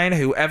 39.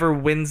 Whoever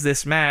wins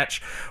this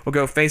match will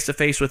go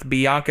face-to-face with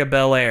Bianca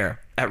Belair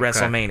at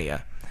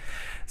WrestleMania.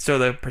 So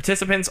the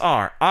participants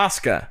are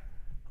Asuka,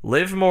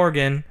 Liv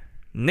Morgan,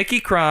 Nikki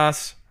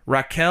Cross,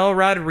 Raquel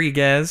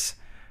Rodriguez,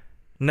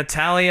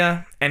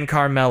 Natalya, and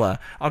Carmella.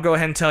 I'll go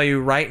ahead and tell you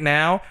right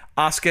now,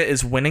 Asuka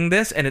is winning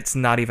this, and it's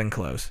not even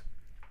close.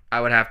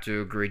 I would have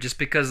to agree, just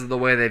because of the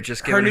way they've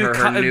just given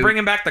her new...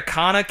 Bringing back the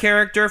Kana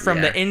character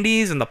from the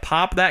Indies and the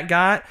pop that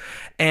got,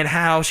 and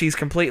how she's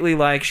completely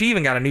like... She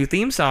even got a new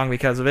theme song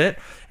because of it,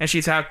 and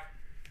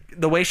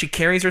the way she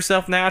carries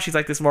herself now, she's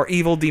like this more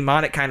evil,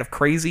 demonic, kind of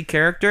crazy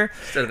character.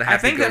 I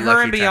think that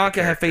her and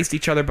Bianca have faced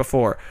each other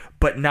before,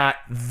 but not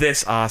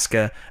this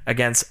Asuka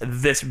against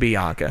this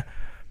Bianca.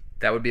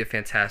 That would be a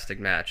fantastic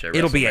match at WrestleMania.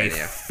 It'll be a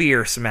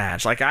fierce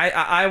match. Like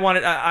I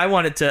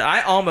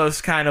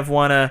almost kind of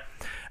want to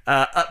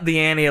up the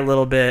ante a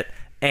little bit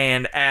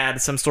and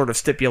add some sort of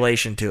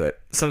stipulation to it.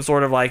 Some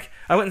sort of like,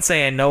 I wouldn't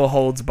say a no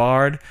holds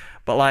barred,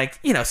 but like,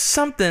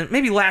 something,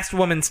 maybe last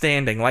woman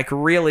standing, like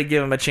really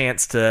give them a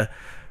chance to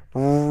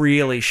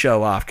really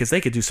show off, because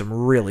they could do some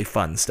really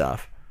fun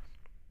stuff.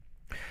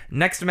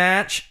 Next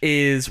match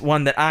is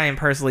one that I am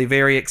personally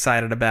very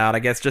excited about. I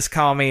guess just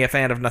call me a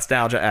fan of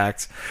Nostalgia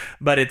Acts.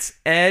 But it's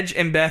Edge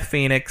and Beth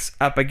Phoenix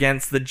up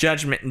against the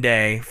Judgment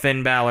Day,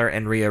 Finn Balor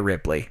and Rhea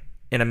Ripley,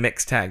 in a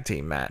mixed tag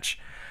team match.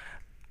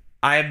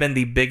 I have been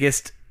the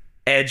biggest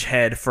Edge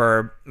head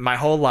for my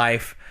whole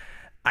life.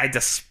 I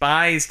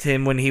despised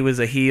him when he was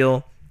a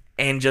heel,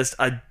 and just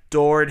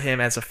adored him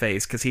as a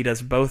face because he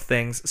does both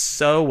things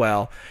so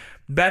well.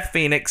 Beth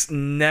Phoenix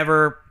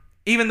never,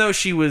 even though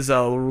she was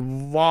a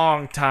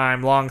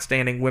long-standing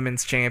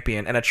women's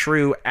champion and a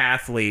true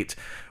athlete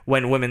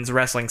when women's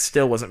wrestling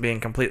still wasn't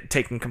being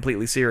taken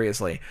completely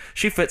seriously,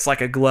 she fits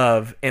like a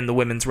glove in the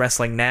women's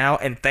wrestling now,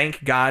 and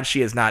thank God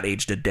she has not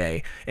aged a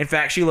day. In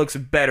fact, she looks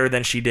better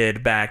than she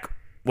did back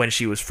when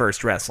she was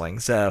first wrestling.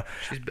 So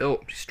she's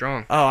built. She's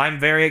strong. Oh, I'm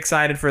very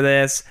excited for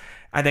this.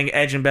 I think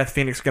Edge and Beth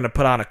Phoenix are going to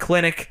put on a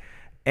clinic,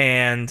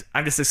 and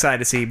I'm just excited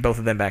to see both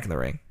of them back in the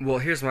ring. Well,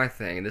 here's my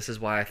thing, and this is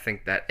why I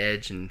think that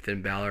Edge and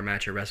Finn Balor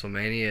match at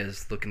WrestleMania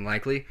is looking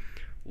likely.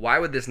 Why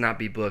would this not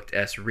be booked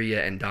as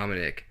Rhea and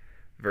Dominic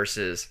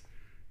versus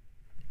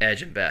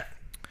Edge and Beth?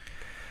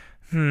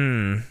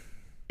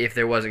 If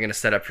there wasn't going to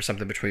set up for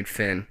something between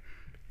Finn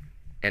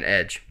and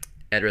Edge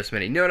at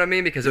WrestleMania. You know what I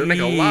mean? Because it would make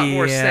a lot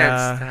more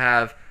sense to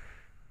have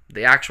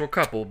the actual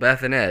couple,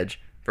 Beth and Edge,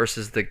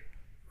 versus the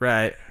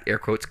air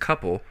quotes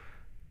couple,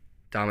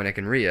 Dominic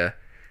and Rhea.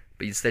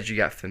 But instead you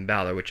got Finn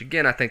Balor, which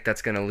again I think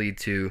that's going to lead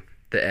to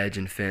the Edge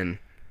and Finn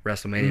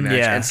WrestleMania match.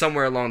 And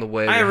somewhere along the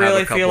way, I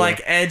really feel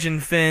like Edge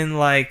and Finn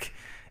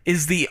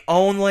is the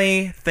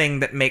only thing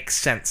that makes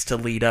sense to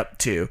lead up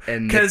to.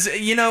 Because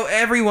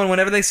everyone,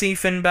 whenever they see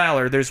Finn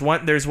Balor, there's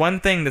one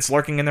thing that's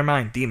lurking in their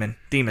mind: demon.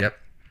 Yep.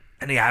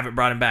 And I haven't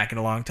brought him back in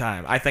a long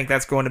time. I think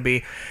that's going to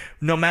be,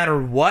 no matter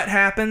what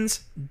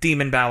happens,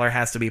 Demon Balor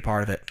has to be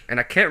part of it. And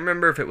I can't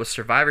remember if it was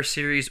Survivor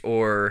Series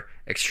or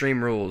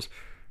Extreme Rules,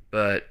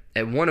 but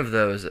at one of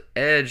those,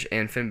 Edge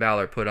and Finn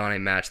Balor put on a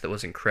match that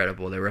was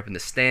incredible. They were up in the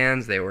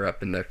stands. They were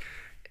up in the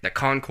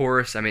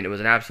concourse. I mean, it was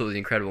an absolutely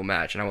incredible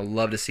match, and I would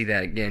love to see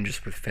that again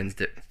just with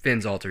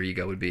Finn's alter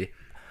ego would be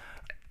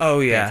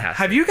fantastic.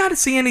 Have you got to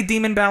see any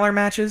Demon Balor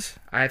matches?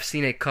 I've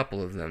seen a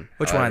couple of them.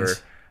 Which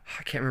ones?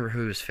 I can't remember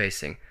who he was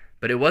facing.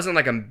 But it wasn't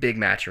like a big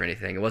match or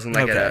anything. It wasn't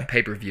like a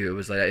pay-per-view. It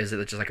was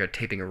just like a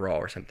taping a Raw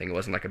or something. It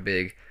wasn't like a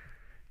big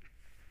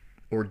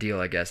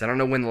ordeal, I guess. I don't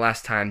know when the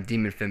last time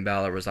Demon Finn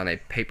Balor was on a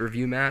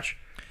pay-per-view match,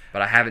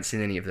 but I haven't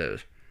seen any of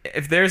those.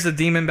 If there's a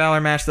Demon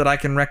Balor match that I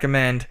can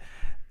recommend,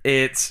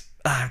 it's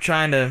I'm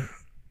trying to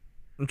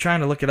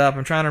look it up.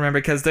 I'm trying to remember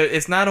because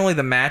it's not only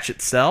the match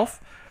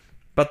itself,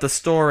 but the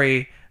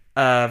story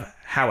of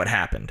how it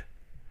happened.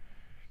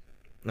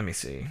 Let me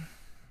see.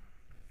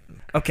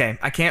 Okay,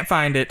 I can't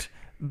find it.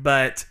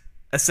 But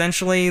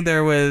essentially,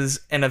 there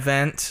was an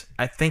event,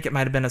 I think it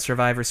might have been a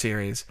Survivor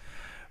Series,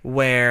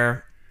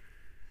 where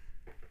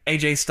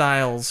AJ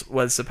Styles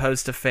was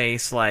supposed to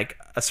face, a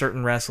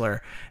certain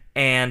wrestler,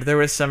 and there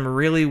was some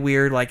really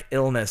weird,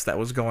 illness that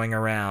was going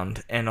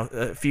around, and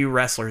a few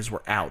wrestlers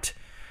were out.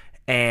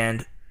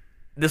 And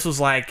this was,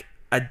 a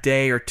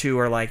day or two,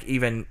 or,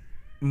 even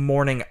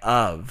morning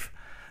of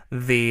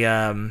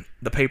the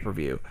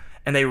pay-per-view.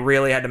 And they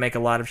really had to make a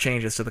lot of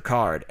changes to the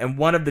card. And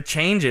one of the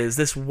changes,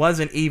 this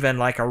wasn't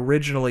even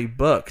originally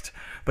booked,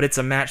 but it's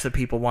a match that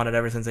people wanted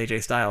ever since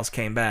AJ Styles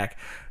came back.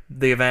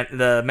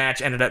 The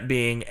match ended up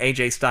being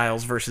AJ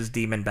Styles versus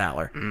Demon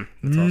Balor.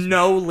 That's awesome.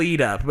 No lead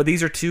up, but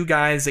these are two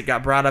guys that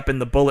got brought up in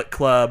the Bullet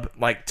Club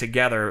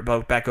together,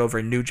 both back over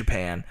in New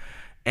Japan,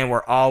 and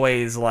were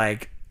always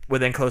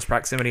within close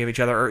proximity of each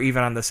other or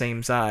even on the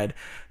same side.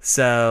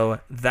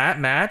 So that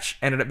match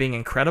ended up being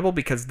incredible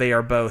because they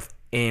are both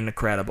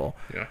incredible.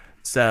 Yeah.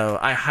 So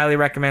I highly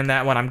recommend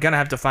that one. I'm going to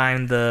have to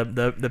find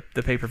the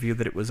pay-per-view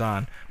that it was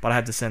on, but I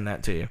have to send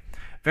that to you.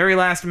 Very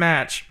last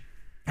match.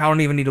 I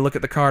don't even need to look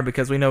at the card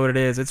because we know what it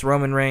is. It's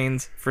Roman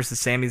Reigns versus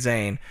Sami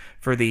Zayn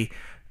for the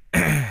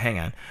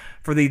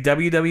for the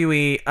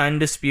WWE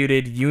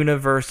Undisputed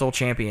Universal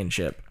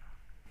Championship.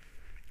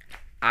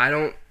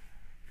 I'd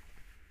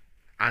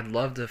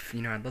love to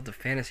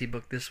fantasy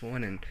book this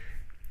one and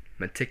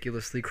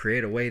meticulously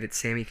create a way that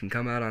Sammy can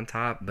come out on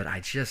top, but I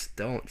just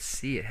don't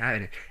see it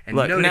happening.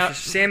 And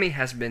Sammy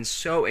has been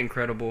so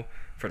incredible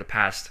for the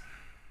past,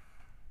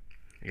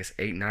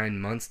 8, 9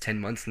 months, 10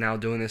 months now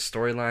doing this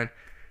storyline.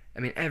 I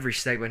mean, every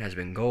segment has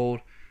been gold.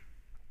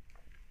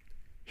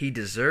 He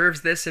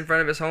deserves this in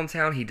front of his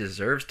hometown. He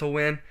deserves to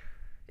win.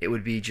 It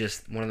would be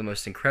just one of the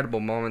most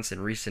incredible moments in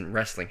recent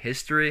wrestling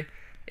history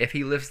if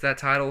he lifts that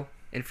title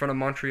in front of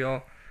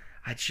Montreal.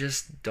 I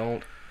just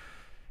don't.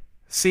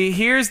 See,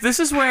 this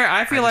is where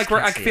I feel like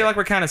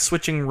we're kind of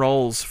switching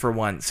roles for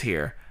once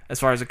here, as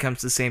far as it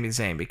comes to Sami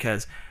Zayn,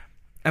 because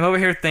I'm over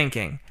here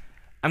thinking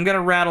I'm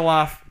gonna rattle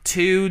off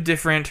 2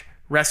 different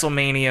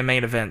WrestleMania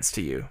main events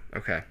to you.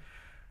 Okay.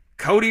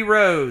 Cody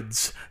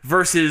Rhodes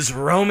versus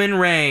Roman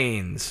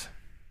Reigns.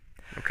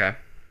 Okay.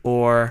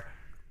 Or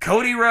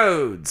Cody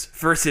Rhodes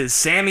versus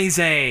Sami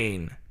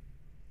Zayn.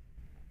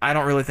 I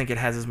don't really think it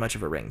has as much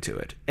of a ring to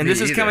it, and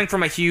this is coming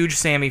from a huge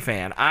Sami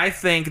fan. I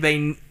think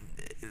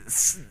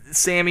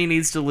Sammy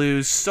needs to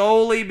lose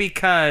solely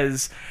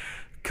because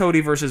Cody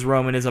versus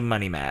Roman is a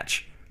money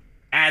match.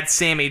 Add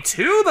Sammy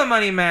to the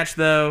money match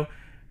though,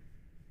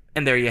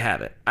 and there you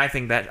have it.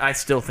 I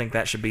still think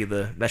that should be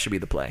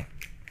the play.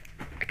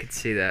 I could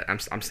see that.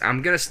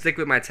 I'm gonna stick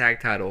with my tag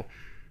title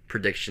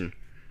prediction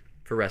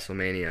for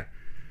WrestleMania.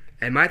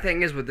 And my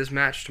thing is with this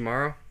match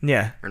tomorrow.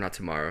 Yeah. Or not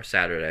tomorrow,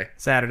 Saturday.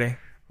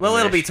 Well,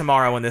 it'll be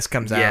tomorrow when this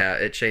comes out. Yeah,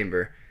 at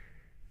Chamber.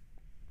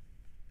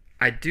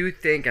 I do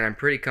think, and I'm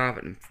pretty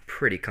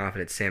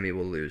confident Sammy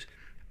will lose.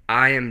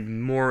 I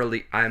am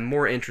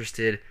more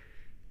interested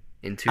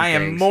in two things. I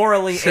am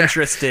morally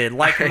interested.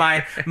 Like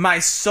my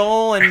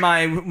soul and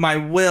my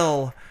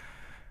will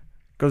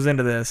goes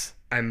into this.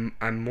 I'm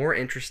more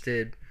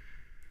interested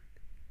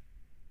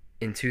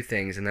in two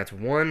things, and that's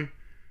one,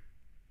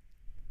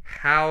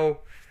 how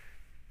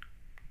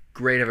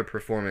great of a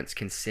performance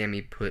can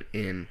Sammy put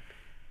in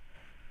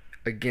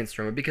against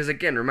Roman? Because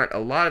again, remember,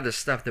 a lot of the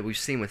stuff that we've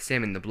seen with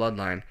Sammy in the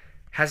Bloodline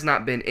has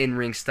not been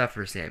in-ring stuff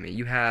for Sammy.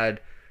 You had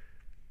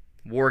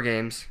War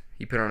Games.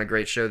 He put on a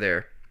great show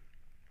there.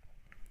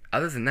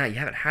 Other than that, you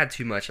haven't had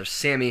too much of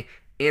Sammy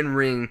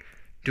in-ring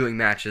doing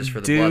matches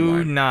for the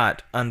Bloodline. Do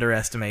not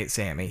underestimate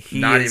Sammy. He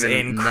Not is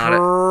even-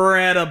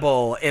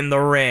 incredible in the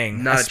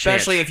ring. Not a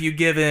Especially chance. if you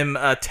give him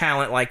a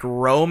talent like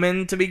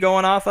Roman to be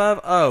going off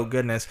of. Oh,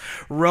 goodness.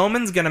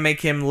 Roman's going to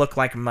make him look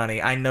like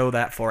money. I know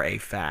that for a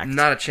fact.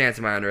 Not a chance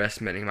am I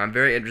underestimating him. I'm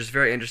very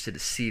interested to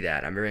see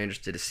that. I'm very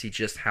interested to see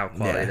just how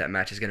quality that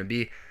match is going to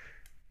be.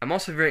 I'm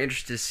also very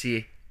interested to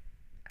see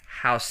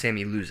how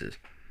Sammy loses.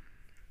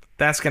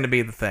 That's going to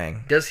be the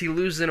thing. Does he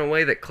lose in a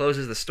way that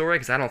closes the story?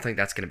 Because I don't think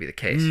that's going to be the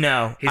case.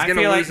 No. He's going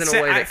to lose in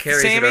a way that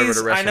carries it over to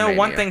WrestleMania. I know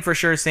one thing for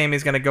sure,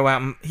 Sammy's going to go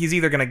out, he's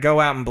either going to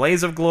go out in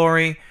blaze of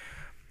glory,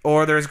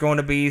 or there's going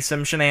to be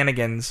some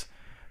shenanigans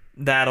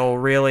that'll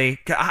really...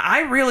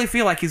 I really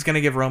feel like he's going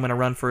to give Roman a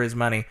run for his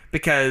money,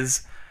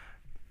 because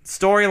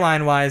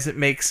storyline-wise it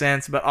makes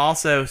sense, but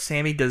also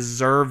Sammy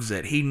deserves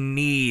it. He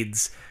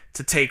needs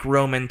to take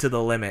Roman to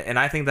the limit, and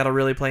I think that'll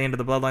really play into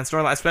the Bloodline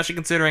storyline, especially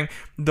considering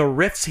the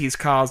rifts he's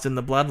caused in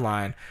the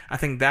Bloodline. I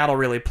think that'll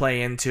really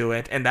play into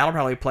it, and that'll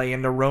probably play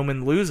into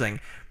Roman losing,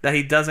 that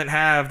he doesn't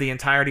have the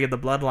entirety of the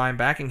Bloodline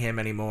backing him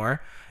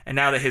anymore, and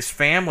now that his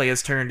family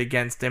has turned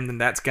against him, then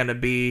that's going to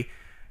be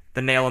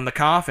the nail in the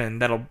coffin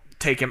that'll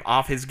take him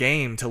off his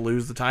game to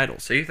lose the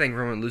titles. So you think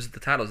Roman loses the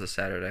titles this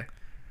Saturday?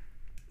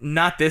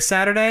 Not this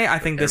Saturday. I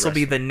think this will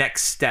be the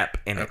next step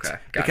in it. Okay, gotcha.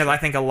 Because I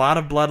think a lot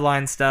of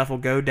Bloodline stuff will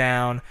go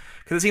down.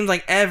 Because it seems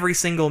like every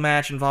single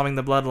match involving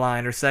the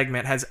Bloodline or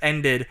segment has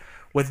ended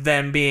with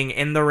them being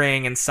in the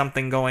ring and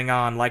something going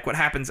on. Like, what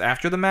happens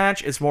after the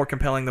match is more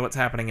compelling than what's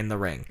happening in the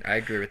ring. I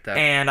agree with that.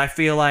 And I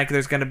feel like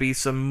there's going to be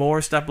some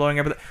more stuff blowing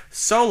up.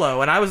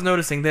 Solo, and I was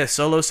noticing this,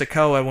 Solo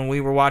Sikoa, when we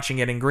were watching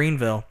it in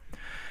Greenville,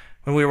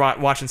 when we were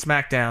watching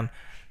SmackDown,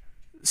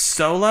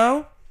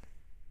 Solo,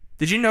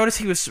 did you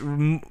notice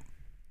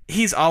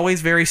he's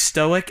always very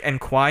stoic and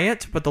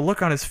quiet, but the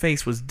look on his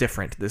face was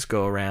different this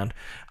go around.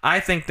 I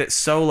think that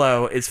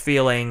Solo is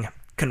feeling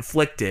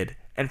conflicted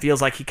and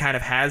feels like he kind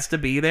of has to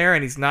be there,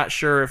 and he's not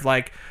sure if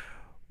like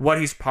what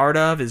he's part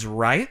of is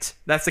right.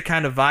 That's the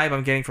kind of vibe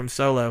I'm getting from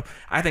Solo.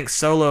 I think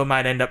Solo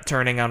might end up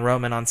turning on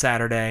Roman on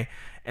Saturday,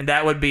 and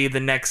that would be the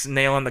next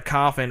nail in the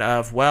coffin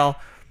of, well,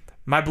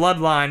 my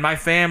bloodline, my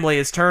family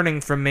is turning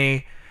from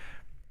me,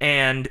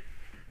 and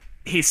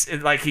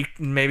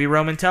maybe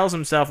Roman tells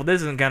himself, well,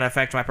 this isn't going to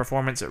affect my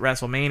performance at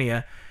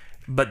WrestleMania,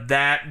 but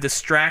that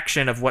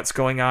distraction of what's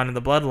going on in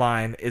the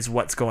bloodline is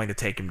what's going to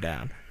take him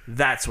down.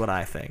 That's what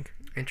I think.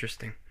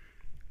 Interesting.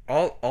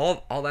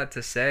 All that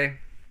to say,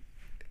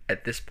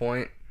 at this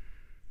point,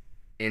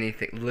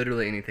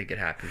 literally anything could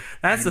happen.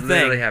 That's the thing. You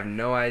literally have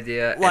no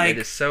idea, Like, and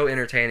it is so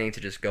entertaining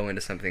to just go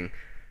into something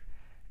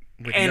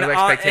with and, no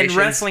expectations. And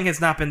wrestling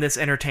has not been this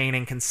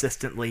entertaining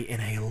consistently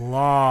in a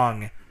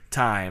long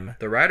time.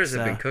 The writers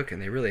have been cooking.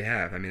 They really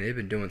have. I mean, they've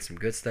been doing some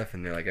good stuff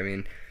in there. Like, I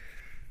mean,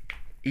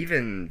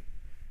 even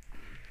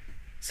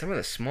some of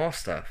the small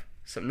stuff.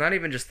 Not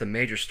even just the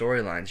major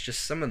storylines,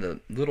 just some of the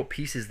little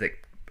pieces that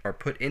are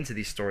put into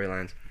these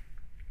storylines.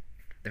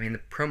 I mean,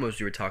 the promos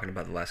you were talking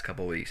about the last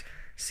couple of weeks.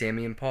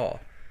 Sammy and Paul.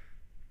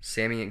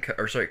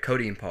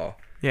 Cody and Paul.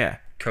 Yeah.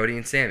 Cody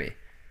and Sammy.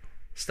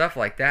 Stuff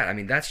like that. I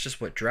mean, that's just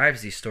what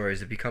drives these stories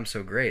to become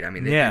so great. I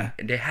mean,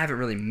 they haven't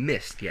really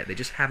missed yet. They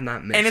just have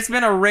not missed. And it's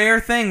been a rare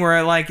thing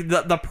where, like,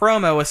 the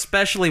promo,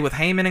 especially with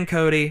Heyman and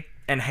Cody,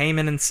 and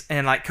Heyman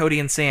and like, Cody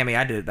and Sammy,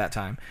 I did it that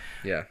time.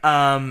 Yeah.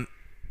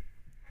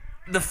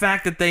 The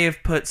fact that they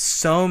have put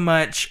so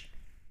much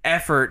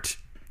effort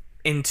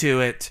into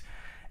it,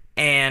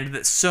 and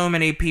that so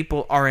many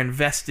people are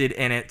invested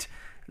in it,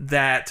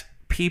 that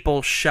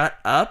people shut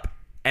up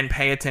and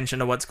pay attention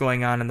to what's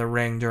going on in the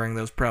ring during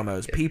those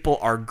promos. Yep. People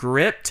are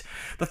gripped.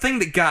 The thing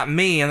that got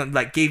me and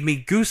like gave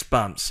me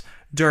goosebumps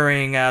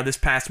during this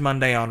past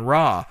Monday on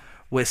Raw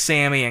with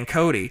Sammy and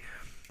Cody,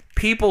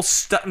 people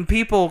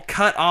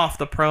cut off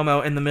the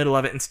promo in the middle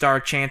of it and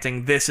start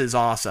chanting, "This is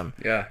awesome."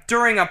 Yeah.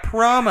 During a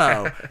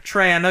promo.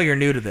 Trey, I know you're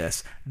new to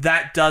this.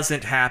 That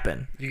doesn't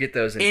happen. You get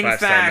those in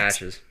 5-star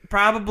matches.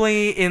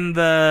 Probably in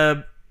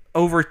the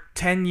over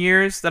 10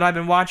 years that I've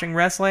been watching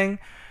wrestling,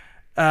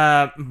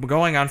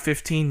 going on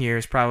 15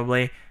 years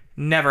probably,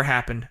 never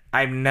happened.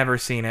 I've never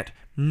seen it.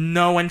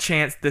 No one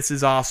chants "This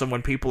is awesome"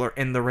 when people are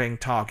in the ring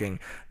talking.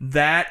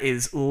 That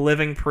is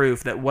living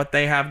proof that what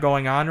they have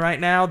going on right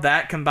now,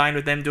 that combined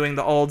with them doing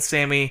the old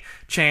Sammy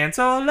chants,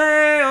 "Ole,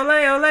 ole,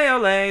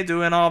 ole, ole,"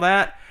 doing all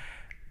that,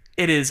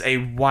 it is a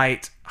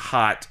white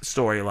hot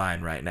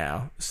storyline right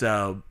now.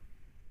 So,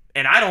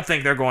 and I don't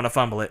think they're going to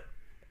fumble it.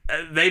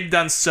 They've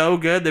done so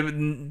good.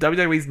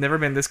 WWE's never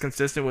been this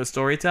consistent with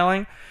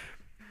storytelling.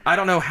 I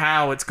don't know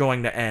how it's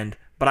going to end,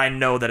 but I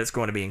know that it's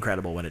going to be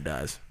incredible when it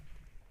does.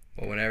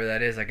 Well, whenever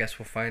that is, I guess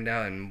we'll find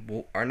out.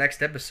 And our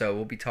next episode,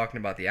 we'll be talking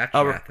about the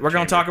aftermath. We're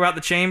going to talk about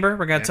the Chamber.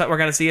 We're going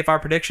to see if our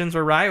predictions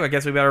were right. I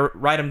guess we better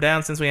write them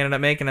down since we ended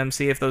up making them.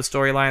 See if those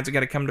storylines are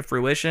going to come to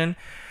fruition.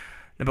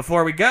 Now,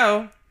 before we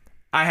go,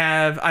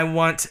 I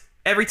want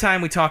every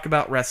time we talk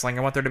about wrestling,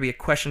 I want there to be a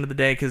question of the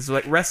day, because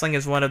like wrestling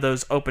is one of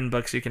those open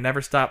books you can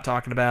never stop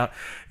talking about,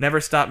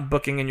 never stop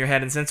booking in your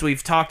head. And since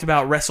we've talked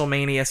about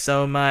WrestleMania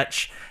so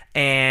much,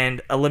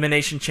 and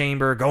Elimination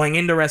Chamber, going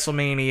into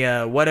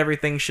WrestleMania, what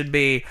everything should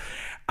be,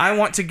 I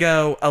want to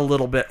go a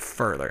little bit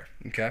further.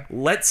 Okay.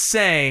 Let's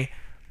say,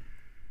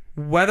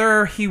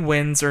 whether he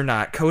wins or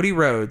not, Cody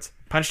Rhodes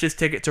punched his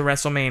ticket to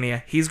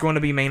WrestleMania. He's going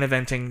to be main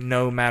eventing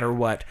no matter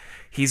what.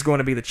 He's going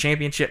to be the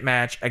championship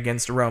match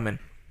against Roman.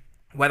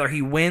 Whether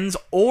he wins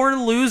or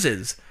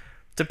loses,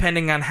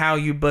 depending on how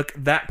you book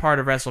that part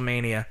of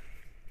WrestleMania,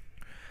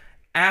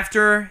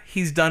 after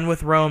he's done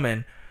with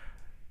Roman,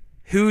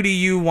 who do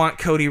you want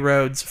Cody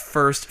Rhodes'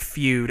 first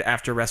feud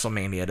after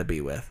WrestleMania to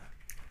be with?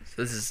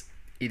 So this is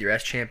either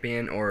as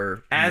champion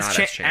or as not as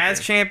champion. As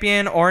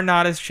champion or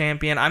not as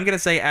champion. I'm going to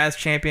say as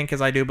champion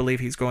because I do believe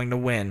he's going to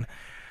win.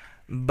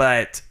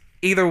 But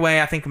either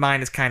way, I think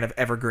mine is kind of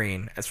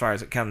evergreen as far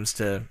as it comes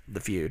to the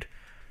feud.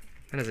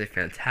 That is a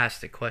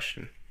fantastic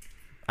question.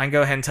 I can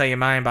go ahead and tell you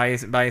mine, buy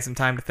you some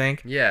time to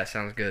think. Yeah,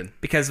 sounds good.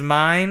 Because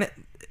mine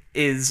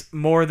is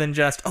more than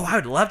just, I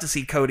would love to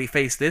see Cody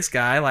face this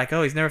guy. Like,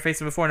 he's never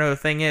faced him before. No, the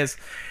thing is,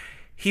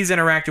 he's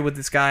interacted with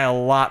this guy a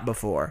lot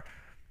before.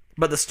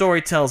 But the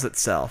story tells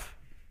itself.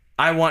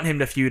 I want him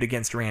to feud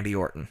against Randy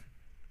Orton.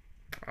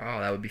 Oh,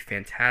 that would be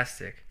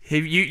fantastic.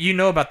 You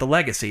know about the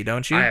legacy,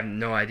 don't you? I have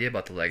no idea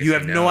about the legacy. You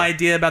have no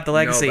idea about the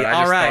legacy. No, but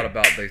All right. I just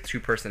thought about the two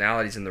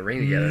personalities in the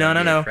ring together.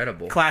 No.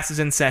 Incredible. Class is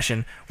in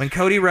session. When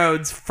Cody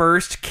Rhodes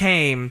first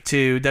came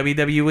to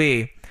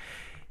WWE,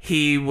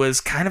 he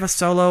was kind of a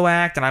solo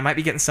act, and I might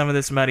be getting some of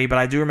this muddy, but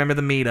I do remember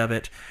the meat of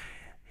it.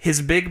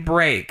 His big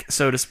break,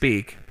 so to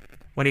speak,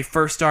 when he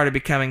first started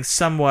becoming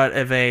somewhat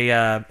of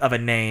a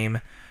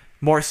name,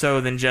 more so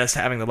than just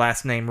having the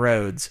last name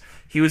Rhodes,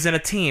 he was in a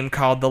team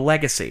called The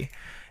Legacy.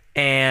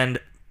 And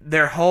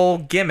their whole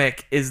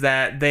gimmick is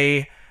that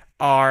they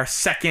are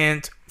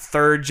second,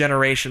 third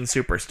generation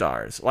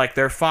superstars. Like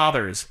their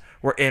fathers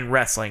were in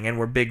wrestling and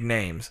were big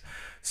names.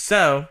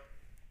 So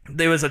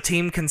there was a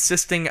team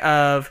consisting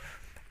of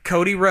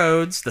Cody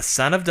Rhodes, the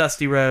son of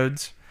Dusty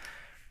Rhodes,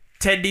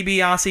 Ted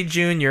DiBiase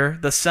Jr.,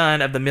 the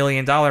son of the $1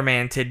 Million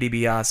Man Ted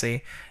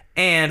DiBiase,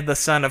 and the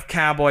son of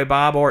Cowboy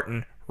Bob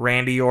Orton,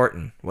 Randy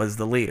Orton, was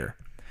the leader.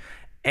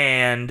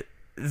 And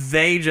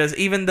they just,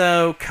 even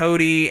though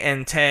Cody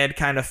and Ted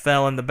kind of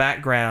fell in the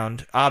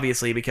background,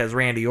 obviously because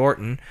Randy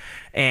Orton,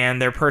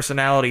 and their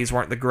personalities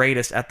weren't the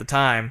greatest at the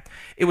time,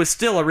 it was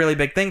still a really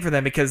big thing for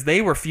them because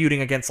they were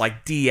feuding against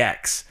like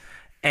DX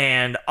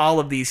and all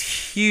of these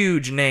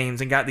huge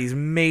names and got these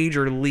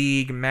major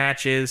league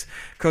matches.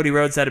 Cody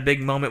Rhodes had a big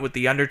moment with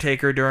The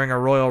Undertaker during a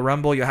Royal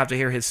Rumble. You'll have to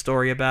hear his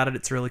story about it.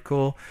 It's really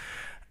cool.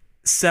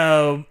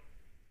 So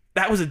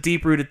that was a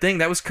deep-rooted thing.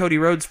 That was Cody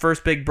Rhodes'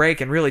 first big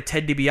break, and really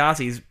Ted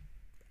DiBiase's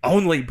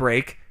only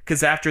break,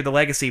 because after the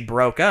Legacy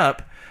broke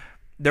up,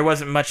 there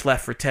wasn't much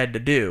left for Ted to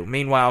do.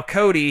 Meanwhile,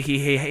 Cody,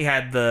 he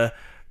had the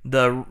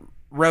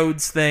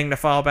Rhodes thing to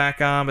fall back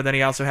on, but then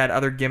he also had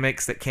other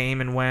gimmicks that came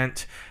and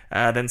went.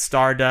 Then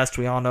Stardust,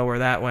 we all know where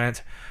that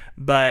went.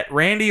 But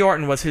Randy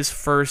Orton was his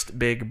first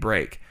big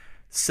break.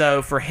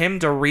 So for him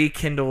to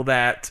rekindle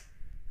that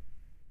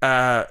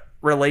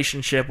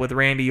relationship with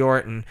Randy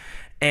Orton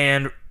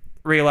and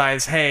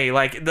realize, hey,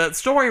 like the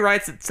story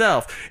writes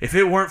itself. If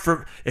it weren't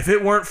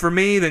for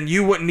me, then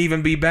you wouldn't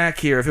even be back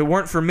here. If it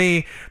weren't for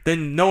me,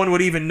 then no one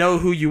would even know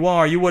who you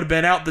are. You would have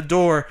been out the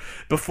door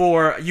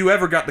before you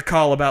ever got the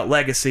call about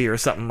Legacy or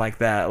something like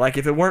that. Like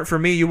if it weren't for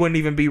me, you wouldn't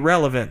even be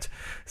relevant.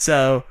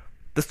 So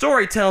the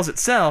story tells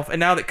itself, and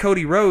now that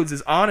Cody Rhodes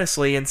is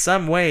honestly, in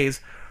some ways,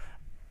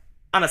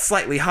 on a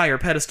slightly higher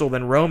pedestal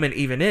than Roman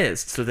even is,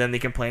 so then they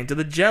can play into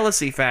the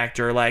jealousy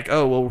factor, like,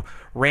 oh, well,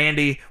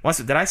 Randy,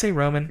 did I say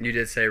Roman? You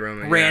did say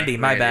Roman. Randy, yeah.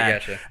 my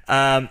bad.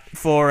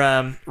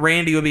 Gotcha.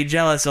 Randy would be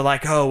jealous of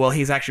like, oh, well,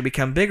 he's actually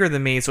become bigger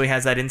than me, so he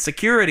has that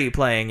insecurity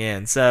playing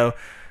in. So,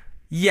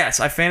 yes,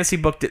 I fantasy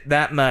booked it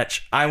that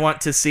much. I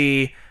want to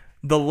see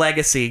the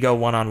Legacy go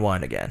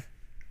one-on-one again.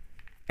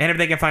 And if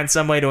they can find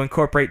some way to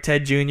incorporate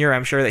Ted Jr.,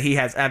 I'm sure that he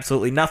has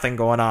absolutely nothing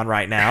going on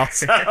right now.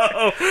 So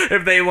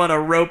if they want to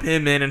rope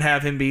him in and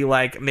have him be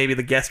like maybe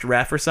the guest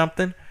ref or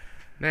something.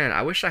 Man,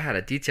 I wish I had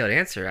a detailed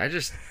answer. I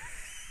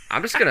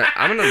don't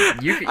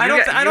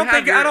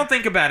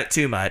think about it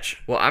too much.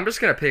 Well, I'm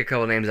just gonna pick a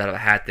couple names out of a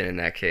hat then. In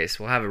that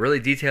case, we'll have a really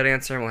detailed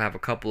answer, and we'll have a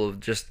couple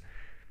of just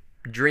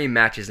dream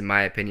matches, in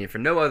my opinion, for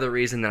no other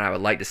reason than I would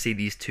like to see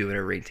these two in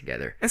a ring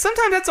together. And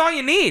sometimes that's all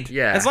you need.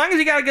 Yeah. As long as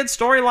you got a good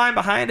storyline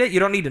behind it,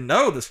 you don't need to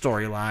know the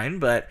storyline,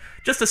 but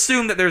just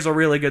assume that there's a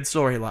really good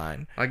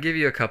storyline. I'll give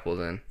you a couple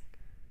then.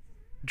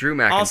 Drew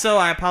McIntyre. Also,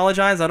 I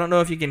apologize. I don't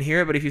know if you can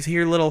hear it, but if you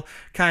hear little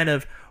kind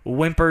of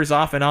whimpers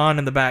off and on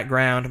in the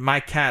background, my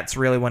cats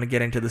really want to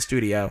get into the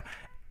studio.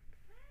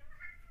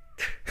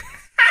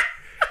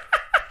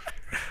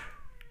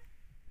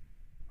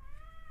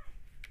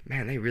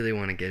 Man, they really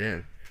want to get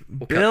in.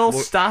 Bill,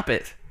 stop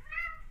it.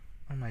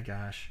 Oh my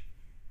gosh.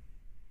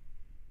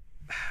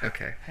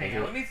 Okay. Hang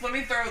on, let me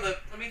throw the...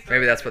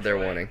 Maybe that's what they're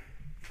wanting.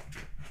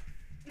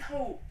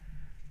 No.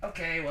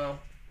 Okay, well...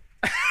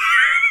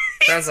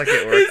 Sounds like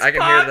it worked. I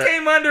can hear that.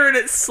 Came under and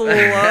it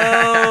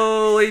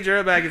slowly drew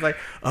it back. He's like,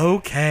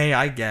 okay,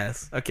 I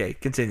guess. Okay,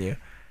 continue.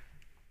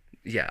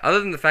 Yeah,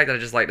 other than the fact that I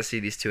just like to see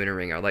these two in a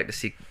ring, I would like to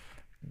see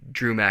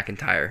Drew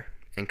McIntyre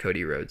and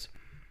Cody Rhodes.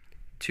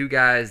 Two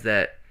guys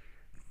that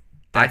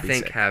That'd I be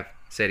think sick. have...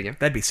 Say it again.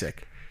 That'd be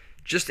sick.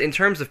 Just in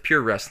terms of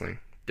pure wrestling,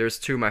 there's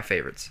two of my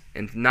favorites.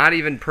 And not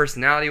even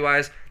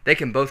personality-wise, they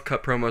can both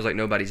cut promos like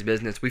nobody's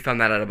business. We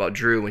found that out about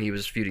Drew when he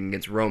was feuding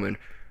against Roman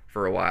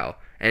for a while.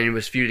 And he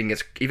was feuding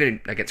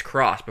against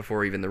Cross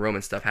before even the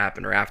Roman stuff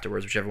happened, or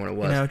afterwards, whichever one it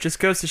was. It just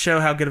goes to show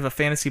how good of a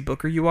fantasy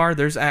booker you are.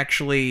 There's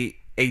actually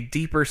a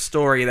deeper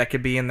story that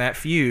could be in that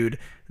feud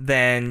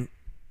than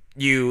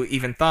you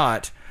even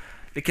thought.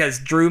 Because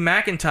Drew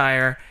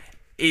McIntyre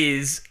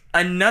is...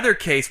 another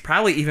case,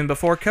 probably even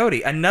before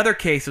Cody, another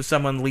case of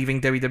someone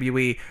leaving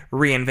WWE,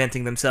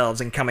 reinventing themselves,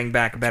 and coming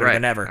back better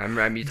than ever.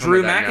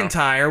 Drew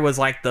McIntyre was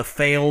like the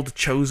failed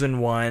chosen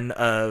one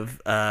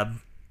of that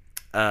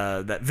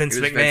Vince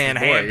McMahon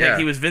handpicked. Yeah.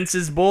 He was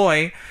Vince's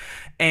boy,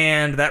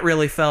 and that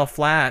really fell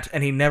flat,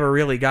 and he never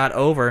really got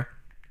over.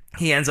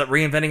 He ends up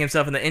reinventing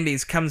himself in the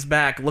Indies, comes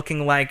back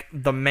looking like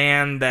the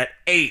man that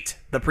ate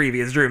the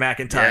previous Drew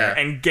McIntyre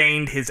and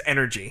gained his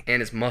energy. And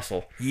his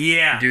muscle.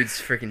 Yeah.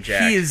 Dude's freaking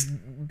jacked. He is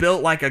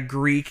built like a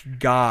Greek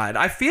god.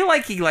 I feel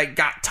like he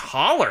got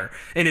taller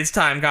in his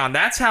time gone.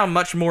 That's how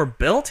much more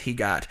built he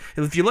got.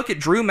 If you look at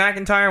Drew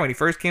McIntyre when he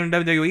first came to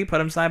WWE,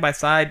 put him side by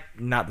side,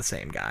 not the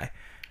same guy.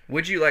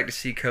 Would you like to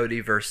see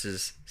Cody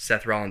versus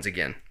Seth Rollins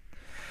again?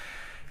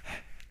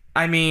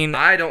 I mean,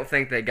 I don't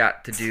think they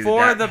got to do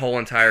that whole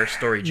entire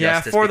story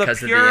justice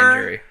because of the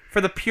injury.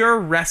 For the pure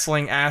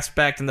wrestling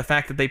aspect and the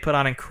fact that they put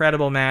on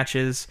incredible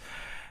matches,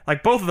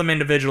 like both of them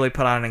individually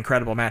put on an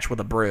incredible match with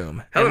a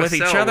broom. Hell and with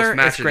each other, was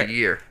match it's great. of the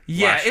year.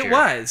 Yeah, it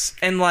was.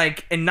 And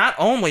not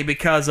only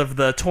because of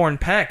the torn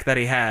pec that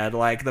he had,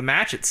 like the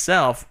match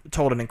itself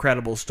told an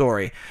incredible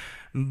story.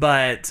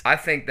 But I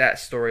think that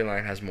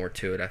storyline has more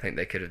to it. I think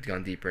they could have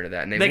gone deeper into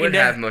that, and they would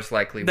have most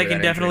likely. They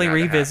can definitely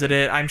revisit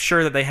it. I'm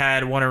sure that they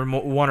had one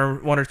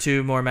or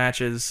two more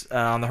matches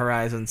on the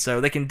horizon, so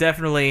they can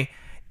definitely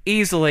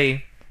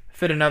easily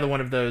fit another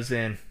one of those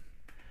in.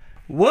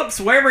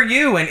 Whoops! Where were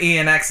you when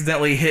Ian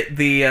accidentally hit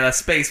the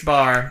space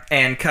bar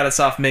and cut us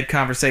off mid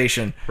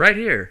conversation? Right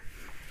here.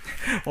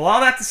 Well, all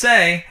that to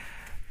say,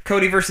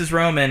 Cody versus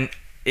Roman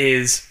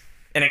is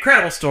an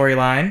incredible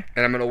storyline.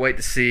 And I'm going to wait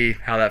to see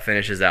how that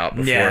finishes out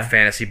before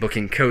fantasy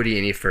booking Cody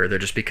any further,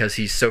 just because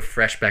he's so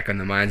fresh back on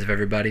the minds of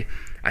everybody.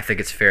 I think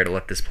it's fair to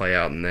let this play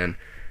out, and then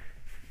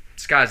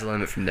sky's the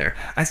limit from there.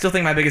 I still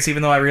think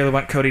even though I really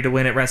want Cody to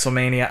win at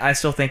WrestleMania, I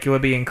still think it would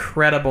be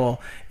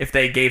incredible if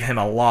they gave him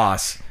a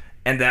loss,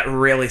 and that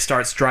really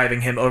starts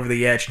driving him over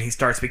the edge, and he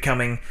starts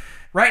becoming...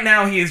 Right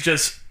now, he is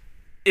just...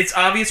 It's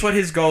obvious what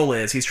his goal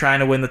is. He's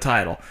trying to win the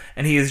title,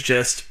 and he is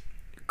just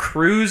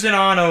cruising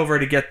on over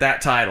to get that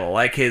title.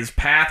 Like, his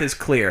path is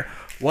clear.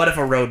 What if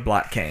a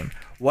roadblock came?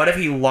 What if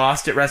he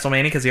lost at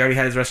WrestleMania because he already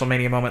had his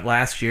WrestleMania moment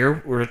last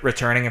year,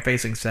 returning and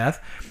facing Seth?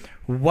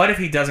 What if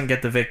he doesn't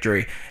get the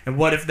victory? And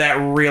what if that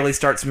really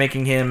starts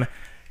making him...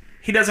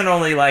 He doesn't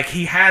only,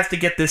 he has to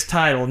get this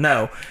title.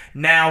 No.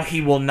 Now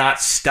he will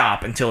not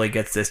stop until he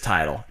gets this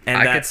title.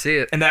 And I could see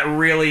it. And that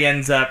really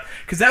ends up...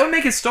 Because that would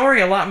make his story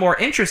a lot more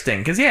interesting.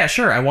 Because, yeah,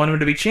 sure, I want him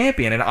to be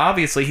champion. And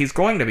obviously he's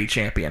going to be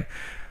champion.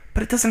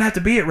 But it doesn't have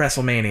to be at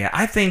WrestleMania.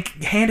 I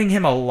think handing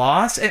him a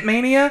loss at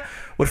Mania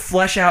would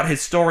flesh out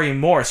his story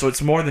more, so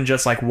it's more than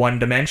just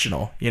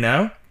one-dimensional, you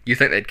know? You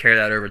think they'd carry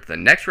that over to the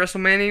next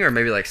WrestleMania, or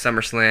maybe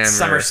SummerSlam?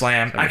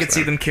 SummerSlam. I could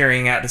see them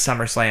carrying out to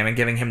SummerSlam and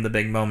giving him the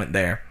big moment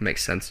there.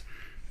 Makes sense.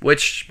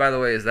 Which, by the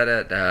way, is that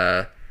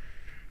at...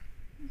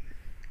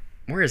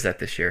 where is that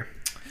this year?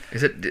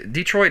 Is it...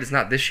 Detroit is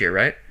not this year,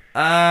 right?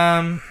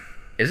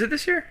 Is it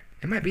this year?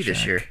 It might be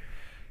this year.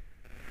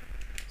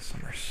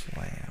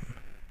 SummerSlam.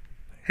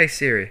 Hey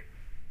Siri,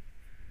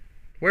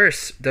 where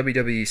is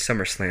WWE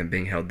SummerSlam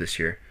being held this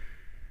year?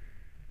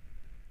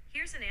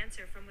 Here's an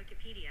answer from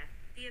Wikipedia.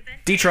 The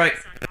event Detroit.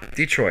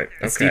 Detroit.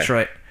 Okay. It's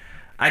Detroit.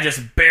 I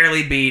just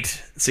barely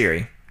beat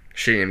Siri.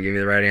 She didn't even give me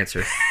the right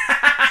answer.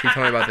 She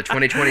told me about the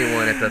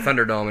 2021 at the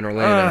Thunderdome in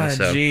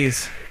Orlando. Oh,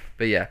 jeez.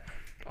 But yeah,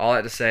 all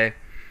that to say,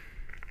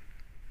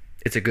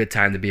 it's a good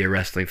time to be a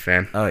wrestling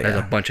fan. Oh, yeah. There's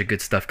a bunch of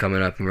good stuff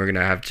coming up, and we're going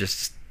to have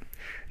just...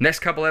 Next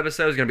couple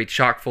episodes are going to be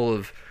chock full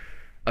of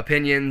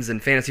opinions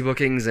and fantasy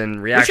bookings and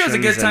Which reactions. was a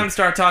good time to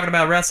start talking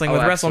about wrestling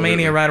with absolutely.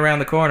 WrestleMania right around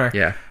the corner.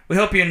 Yeah. We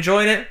hope you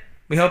enjoyed it.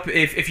 We hope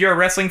if you're a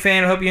wrestling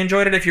fan, we hope you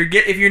enjoyed it. If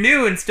you're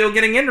new and still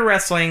getting into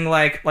wrestling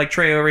like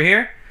Trey over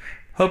here,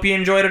 hope you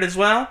enjoyed it as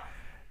well.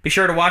 Be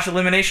sure to watch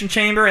Elimination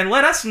Chamber and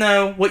let us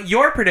know what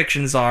your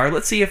predictions are.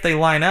 Let's see if they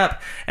line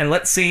up, and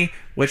let's see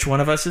which one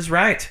of us is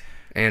right.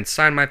 And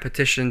sign my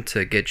petition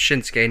to get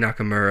Shinsuke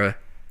Nakamura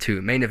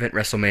to main event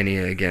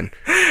WrestleMania again.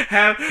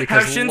 Have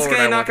Because, Shinsuke Lord,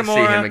 I want to see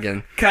him Nakamura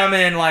again. come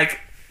in,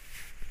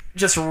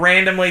 just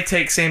randomly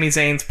take Sami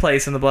Zayn's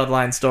place in the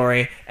Bloodline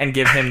story and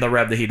give him the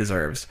rub that he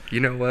deserves. You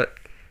know what?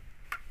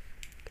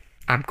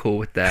 I'm cool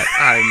with that.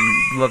 I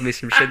love me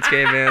some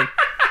Shinsuke, man.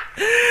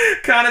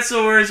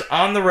 Connoisseurs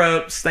on the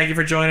ropes. Thank you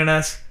for joining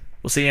us.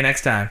 We'll see you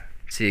next time.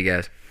 See you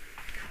guys.